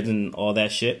dreads and all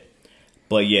that shit.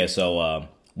 But yeah, so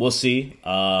we'll see.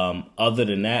 Other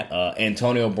than that,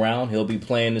 Antonio Brown, he'll be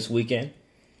playing this weekend.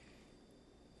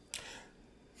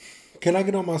 Can I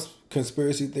get on my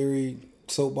conspiracy theory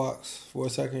soapbox for a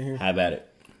second here? How about it?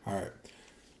 All right.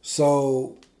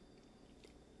 So,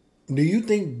 do you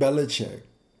think Belichick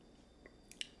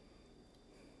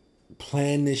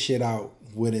planned this shit out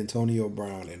with Antonio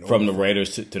Brown and from the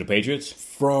Raiders to the Patriots?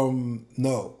 From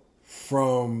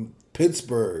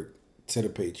Pittsburgh to the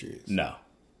Patriots? No.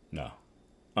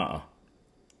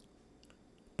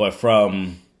 But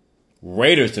from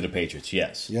Raiders to the Patriots,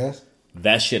 yes. Yes?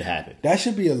 That shit happened. That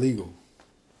should be illegal.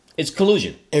 It's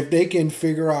collusion. If they can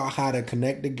figure out how to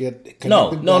connect the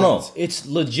No. It's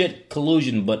legit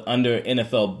collusion, but under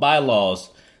NFL bylaws,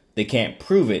 they can't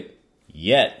prove it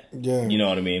yet. Yeah. You know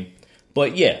what I mean?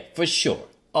 But yeah, for sure.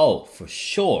 Oh, for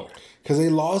sure. Because they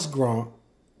lost Gronk.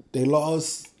 They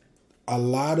lost a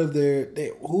lot of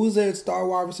who's their star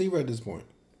wide receiver at this point?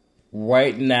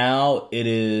 Right now, it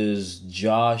is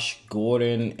Josh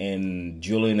Gordon and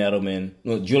Julian Edelman.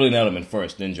 Well, Julian Edelman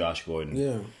first, then Josh Gordon.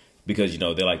 Yeah. Because,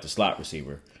 they're like the slot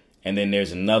receiver. And then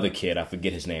there's another kid, I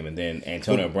forget his name, and then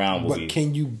Antonio Brown will be. But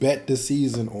can you bet the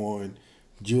season on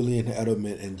Julian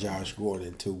Edelman and Josh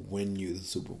Gordon to win you the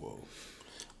Super Bowl?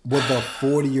 With a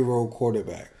 40-year-old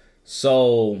quarterback.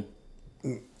 So.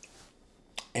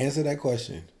 Answer that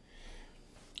question.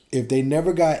 If they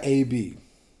never got AB,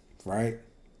 right?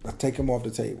 I'll take him off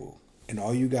the table. And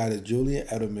all you got is Julian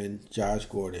Edelman, Josh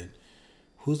Gordon.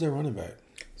 Who's their running back?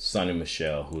 Sonny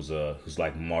Michel, who's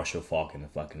like Marshall Faulk in the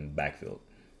fucking backfield.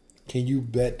 Can you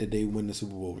bet that they win the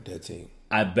Super Bowl with that team?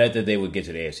 I bet that they would get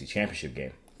to the AFC Championship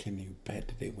game. Can you bet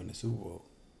that they win the Super Bowl?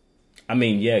 I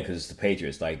mean, yeah, because it's the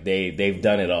Patriots. Like they've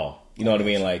done it all. You know what I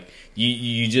mean? Like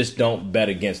you just don't bet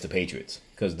against the Patriots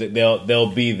because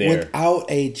they'll be there without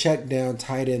a check down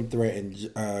tight end threat and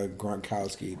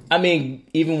Gronkowski. I mean,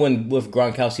 even with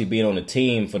Gronkowski being on the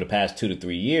team for the past 2 to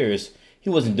 3 years, he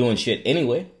wasn't doing shit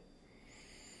anyway.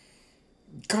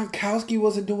 Gronkowski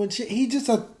wasn't doing shit. He just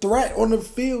a threat on the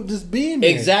field, just being there.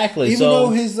 Exactly. Even though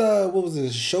his what was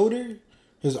his shoulder,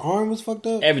 his arm was fucked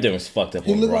up. Everything was fucked up.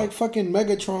 He looked like fucking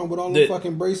Megatron with all the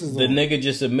fucking braces on. The nigga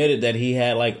just admitted that he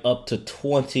had like up to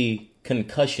 20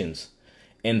 concussions,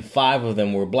 and 5 of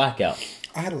them were blackout.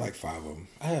 I had like 5 of them.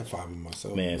 I had 5 of them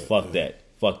myself. Man, fuck that.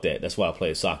 Fuck that. That's why I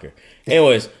play soccer.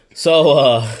 Anyways,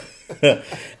 so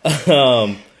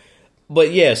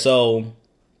but yeah, so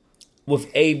with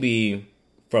AB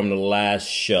from the last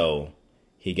show,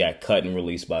 he got cut and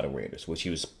released by the Raiders, which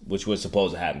was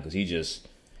supposed to happen because he was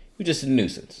just a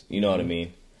nuisance. You know what I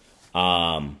mean?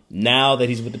 Now that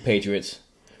he's with the Patriots,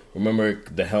 remember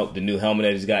the new helmet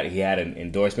that he's got? He had an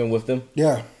endorsement with them.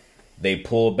 Yeah. They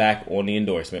pulled back on the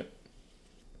endorsement,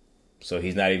 so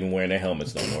he's not even wearing their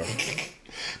helmets no more.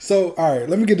 So, all right,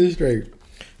 let me get this straight.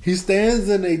 He stands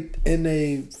in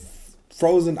a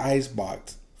frozen ice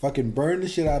box, fucking burn the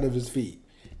shit out of his feet.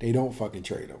 They don't fucking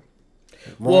trade him.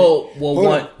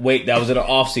 Right? Wait, that was in the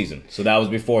off season, so that was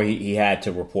before he had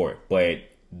to report. But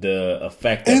the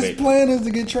effect of his plan is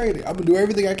to get traded. I'm gonna do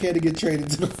everything I can to get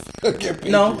traded to the fucking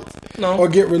Patriots. No, or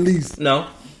get released. No.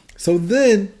 So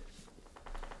then,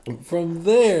 from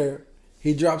there,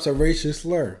 he drops a racial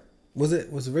slur. Was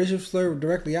a racial slur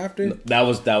directly after? No, that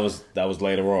was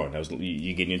later on. That was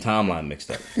you getting your timeline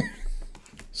mixed up.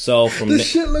 So from this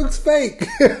shit looks fake.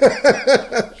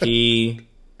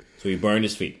 He burned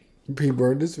his feet. He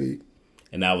burned his feet.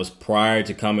 And that was prior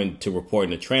to coming to report in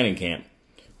the training camp,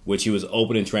 which he was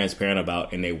open and transparent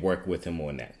about, and they worked with him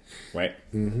on that, right?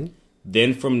 Mm-hmm.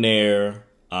 Then from there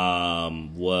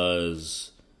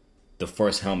was the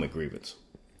first helmet grievance.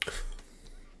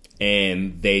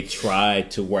 And they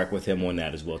tried to work with him on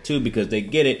that as well, too, because they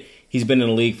get it. He's been in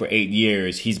the league for 8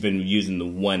 years. He's been using the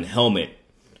one helmet.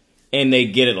 And they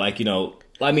get it, like,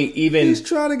 I mean, even... He's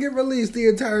trying to get released the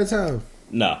entire time.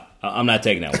 No, I'm not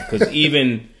taking that one. Because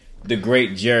even the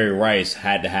great Jerry Rice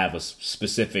had to have a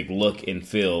specific look and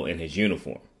feel in his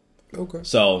uniform. Okay.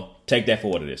 So take that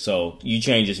for what it is. So you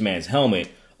change this man's helmet,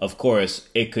 of course,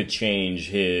 it could change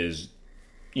his,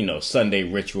 Sunday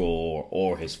ritual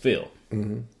or his feel.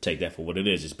 Mm-hmm. Take that for what it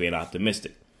is, just being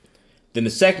optimistic. Then the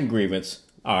second grievance,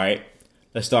 all right,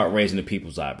 let's start raising the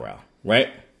people's eyebrow, right?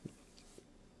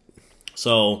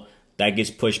 So that gets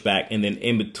pushed back. And then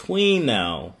in between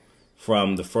now,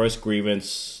 from the first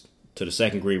grievance to the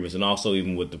second grievance, and also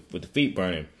even with the feet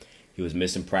burning, he was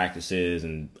missing practices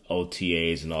and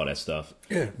OTAs and all that stuff.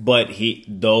 Yeah. But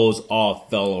those all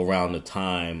fell around the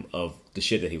time of the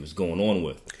shit that he was going on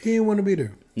with. He didn't want to be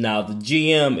there. Now, the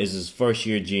GM is his first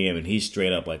year GM, and he's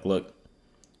straight up like, look,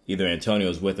 either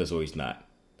Antonio's with us or he's not.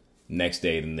 Next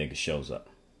day, the nigga shows up.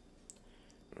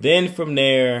 Then from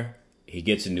there, he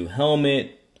gets a new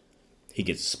helmet. He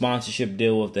gets a sponsorship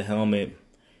deal with the helmet.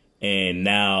 And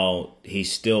now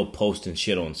he's still posting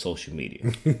shit on social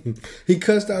media. He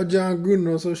cussed out John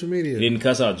Gruden on social media. He didn't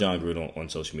cuss out John Gruden on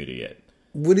social media yet.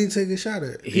 What did he take a shot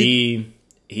at? He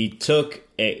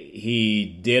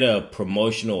did a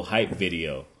promotional hype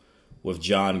video with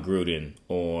John Gruden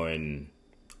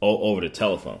over the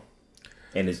telephone,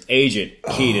 and his agent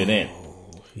keyed it in.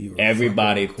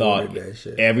 Everybody thought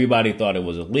it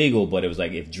was illegal, but it was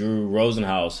like if Drew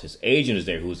Rosenhaus, his agent, is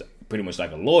there, who's pretty much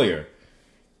like a lawyer,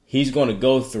 he's going to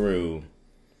go through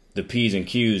the P's and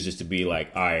Q's just to be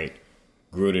like, all right,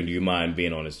 Gruden, do you mind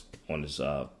being on this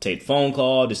tape phone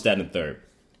call? This, that, and the third.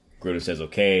 Gruden says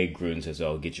okay. Gruden says,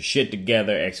 oh, get your shit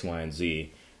together, X, Y, and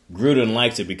Z. Gruden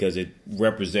likes it because it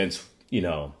represents,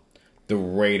 the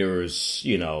Raiders,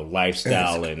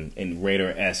 lifestyle and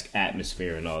Raider-esque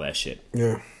atmosphere and all that shit.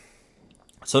 Yeah.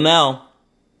 So now,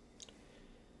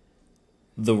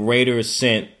 the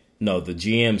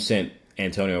GM sent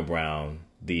Antonio Brown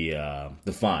the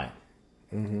fine.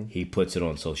 Mm-hmm. He puts it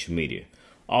on social media.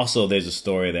 Also, there's a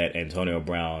story that Antonio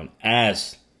Brown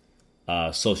asked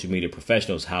social media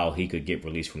professionals how he could get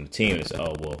released from the team. And they said,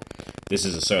 oh, well, this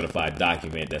is a certified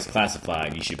document that's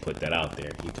classified. You should put that out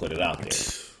there. He put it out there.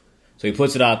 So he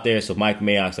puts it out there. So Mike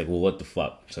Mayock's like, well, what the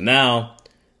fuck? So now,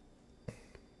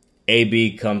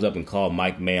 AB comes up and called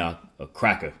Mike Mayock a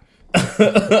cracker.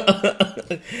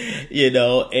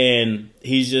 And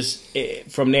he's just,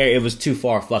 from there, it was too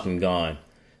far fucking gone.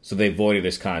 So they voided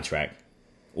his contract.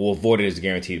 Or voided his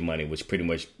guaranteed money, which pretty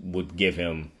much would give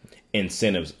him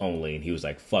incentives only. And he was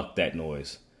like, fuck that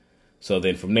noise. So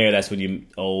then from there, that's when you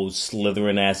old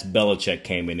slithering ass Belichick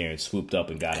came in there and swooped up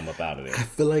and got him up out of there. I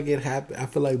feel like it happened. I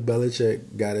feel like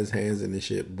Belichick got his hands in the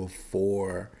shit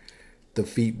before the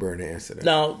feet burner incident.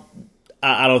 No,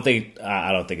 I don't think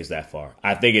it's that far.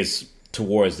 I think it's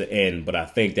towards the end, but I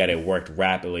think that it worked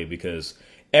rapidly because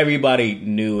everybody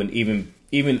knew, and even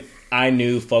I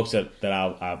knew folks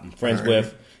that I'm friends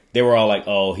with. They were all like,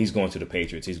 "Oh, he's going to the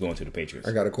Patriots. He's going to the Patriots."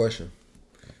 I got a question.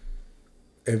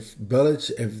 If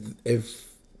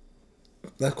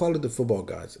let's call it the football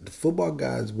gods. The football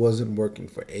gods wasn't working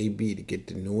for AB to get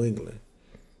to New England,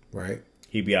 right?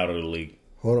 He'd be out of the league.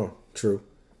 Hold on, true.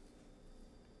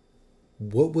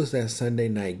 What was that Sunday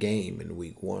night game in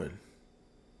Week 1?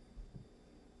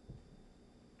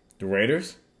 The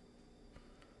Raiders,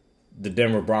 the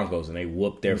Denver Broncos, and they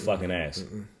whooped their fucking ass.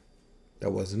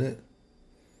 That wasn't it.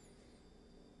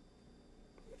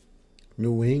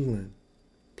 New England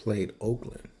played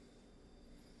Oakland.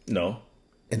 No.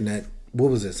 And that,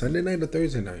 what was it, Sunday night or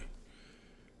Thursday night?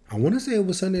 I want to say it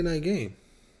was Sunday night game.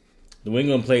 New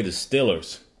England played the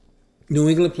Steelers. New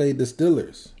England played the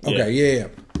Steelers. Okay, yeah.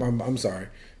 I'm sorry.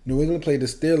 New England played the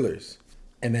Steelers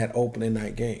in that opening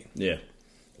night game. Yeah.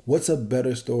 What's a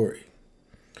better story?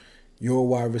 Your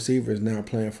wide receiver is now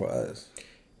playing for us.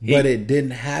 But it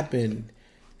didn't happen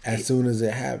as soon as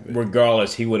it happened.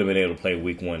 Regardless, he would have been able to play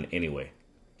Week 1 anyway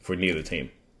for neither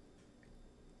team.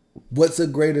 What's a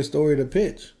greater story to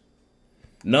pitch?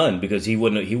 None, because he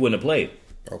wouldn't have played.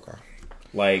 Okay.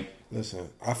 Like, listen,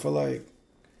 I feel like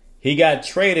he got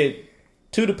traded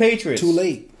to the Patriots. Too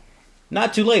late.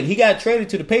 Not too late. He got traded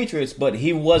to the Patriots, but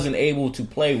he wasn't able to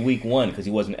play Week 1 because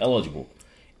he wasn't eligible.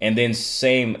 And then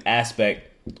same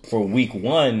aspect for Week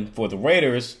 1 for the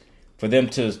Raiders. For them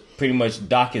to pretty much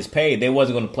dock his pay, they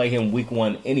wasn't going to play him Week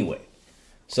 1 anyway.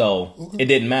 So, It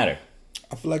didn't matter.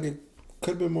 I feel like it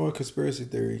could have been more conspiracy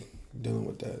theory dealing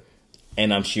with that.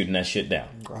 And I'm shooting that shit down.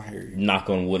 I hear you.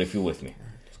 Knock on wood if you're with me.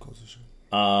 Let's close the show.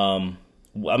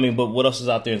 But what else is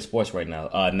out there in sports right now?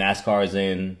 NASCAR is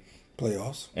in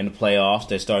the playoffs.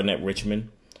 They're starting at Richmond.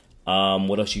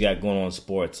 What else you got going on in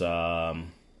sports?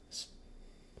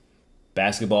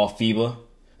 Basketball, FIBA.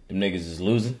 Them niggas is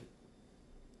losing.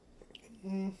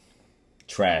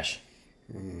 Trash.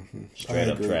 Straight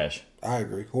up trash. I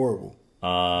agree. Horrible.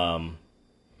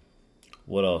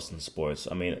 What else in sports?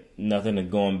 I mean, nothing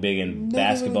going big in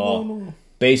basketball.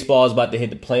 Baseball is about to hit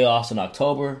the playoffs in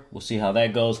October. We'll see how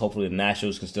that goes. Hopefully the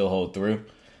Nationals can still hold through.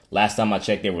 Last time I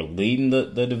checked, they were leading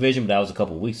the division, but that was a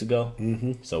couple weeks ago.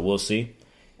 So we'll see.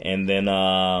 And then,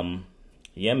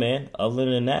 yeah, man, other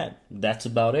than that, that's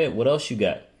about it. What else you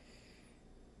got?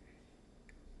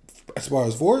 As far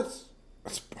as sports?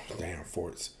 As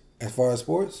far as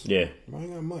sports? Yeah. I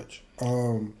ain't got much.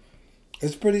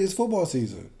 It's football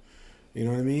season. You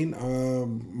know what I mean?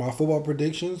 My football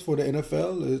predictions for the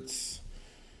NFL, it's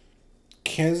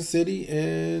Kansas City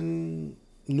and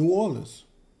New Orleans.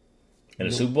 In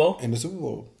the Super Bowl? In the Super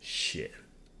Bowl. Shit.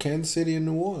 Kansas City and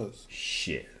New Orleans.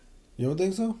 Shit. You don't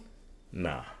think so?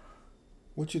 Nah.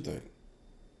 What you think?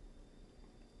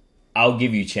 I'll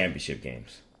give you championship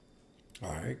games.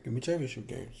 All right, give me championship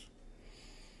games.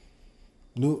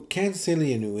 Kansas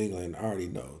City and New England, I already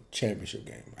know championship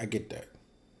game. I get that.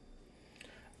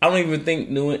 I don't even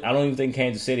think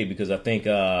Kansas City because I think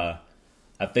your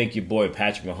boy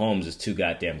Patrick Mahomes is too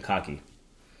goddamn cocky.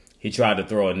 He tried to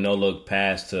throw a no-look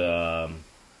pass to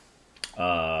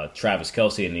Travis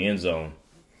Kelce in the end zone,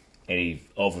 and he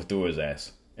overthrew his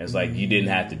ass. And it's like, you didn't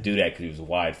have to do that because he was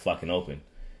wide fucking open.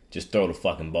 Just throw the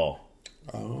fucking ball.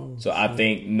 Oh, so I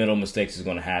think middle mistakes is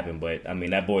going to happen. But I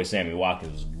mean, that boy Sammy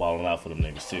Watkins was balling out for them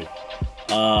niggas too.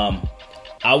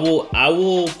 I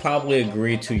will probably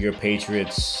agree to your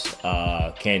Patriots,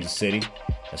 Kansas City.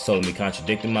 That's totally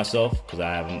contradicting myself because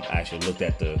I haven't actually looked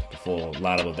at the full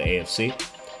lineup of the AFC.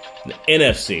 The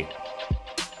NFC.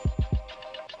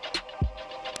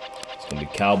 It's going to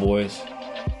be Cowboys.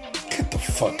 Get the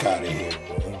fuck out of here,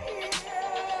 bro.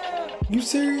 You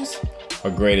serious?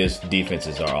 Our greatest defense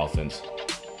is our offense.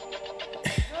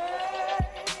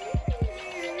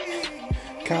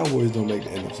 Cowboys don't make the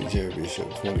NFC Championship.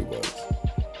 $20.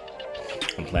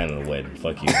 I'm planning a wedding.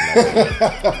 Fuck you. All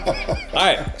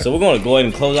right, so we're going to go ahead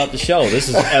and close out the show. This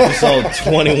is episode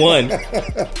 21.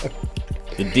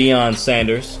 The Deion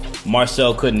Sanders.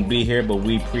 Marcel couldn't be here, but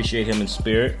we appreciate him in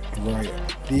spirit. Right.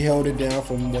 He held it down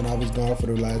from when I was gone for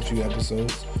the last few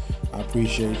episodes. I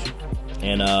appreciate you.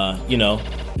 And,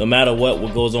 no matter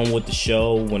what goes on with the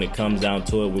show, when it comes down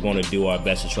to it, we're going to do our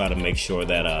best to try to make sure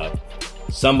that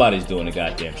somebody's doing the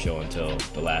goddamn show until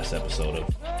the last episode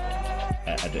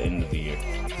at the end of the year.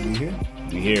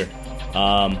 We here.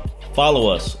 Follow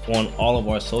us on all of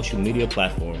our social media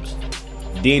platforms.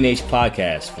 DNH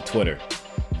Podcast for Twitter.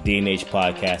 DNH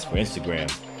Podcast for Instagram.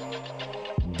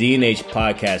 DNH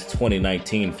Podcast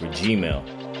 2019 for Gmail.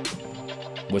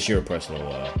 What's your personal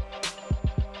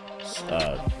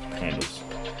handles?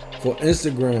 For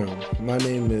Instagram, my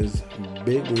name is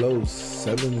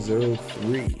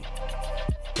BigLos703.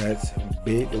 That's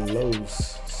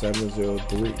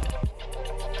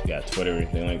BigLos703. You got Twitter or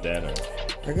anything like that? Or?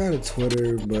 I got a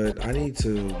Twitter, but I need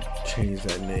to change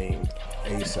that name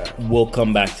ASAP. We'll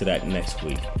come back to that next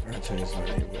week. I changed my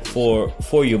name.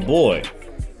 For your boy,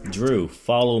 Drew,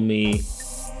 follow me,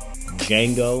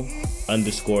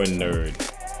 Django_nerd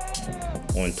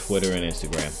on Twitter and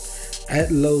Instagram.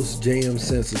 At Los JM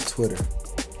Sense is Twitter.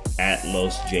 At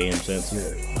Los JM Sense?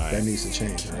 Yeah, right. That needs to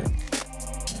change, right?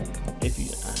 I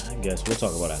guess we'll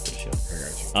talk about it after the show.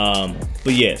 I got you.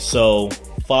 But yeah, so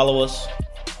follow us.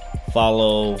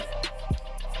 Follow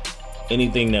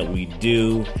anything that we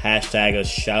do. Hashtag us.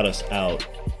 Shout us out.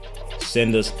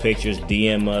 Send us pictures.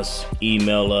 DM us.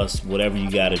 Email us. Whatever you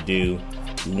got to do.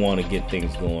 We want to get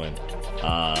things going.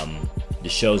 The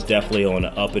show's definitely on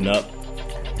the up and up.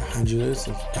 100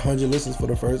 listens. 100 listens for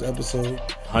the first episode.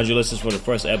 100 listens for the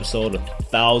first episode.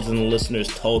 1,000 listeners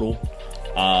total.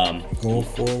 Going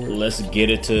forward, let's get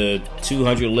it to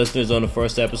 200 listeners on the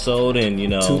first episode, and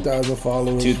 2,000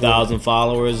 followers. 2,000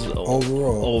 followers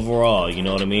overall. You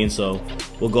know what I mean? So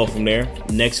we'll go from there.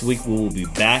 Next week we will be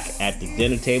back at the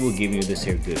dinner table, giving you this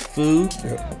here good food.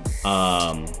 Yep.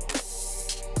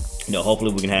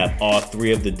 Hopefully we can have all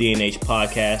three of the DNH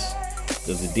podcasts,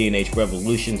 the DNH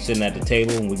Revolution, sitting at the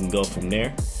table, and we can go from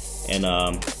there. And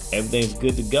everything's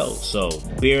good to go. So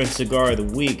beer and cigar of the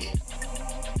week.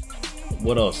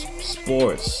 What else?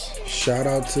 Sports. Shout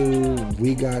out to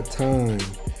We Got Time,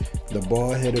 the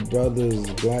Bald Headed Brothers,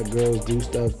 Black Girls Do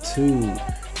Stuff Too,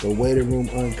 the Waiting Room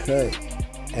Uncut,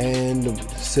 and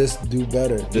Sis Do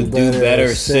Better. The Do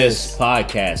Better Sis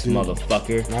podcast,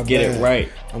 motherfucker. Get it right.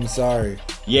 I'm sorry.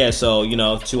 Yeah, so,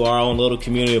 to our own little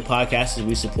community of podcasters,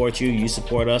 we support you, you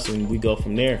support us, and we go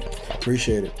from there.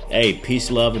 Appreciate it. Hey, peace,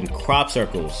 love, and crop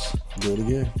circles. Do it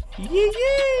again. Yeah.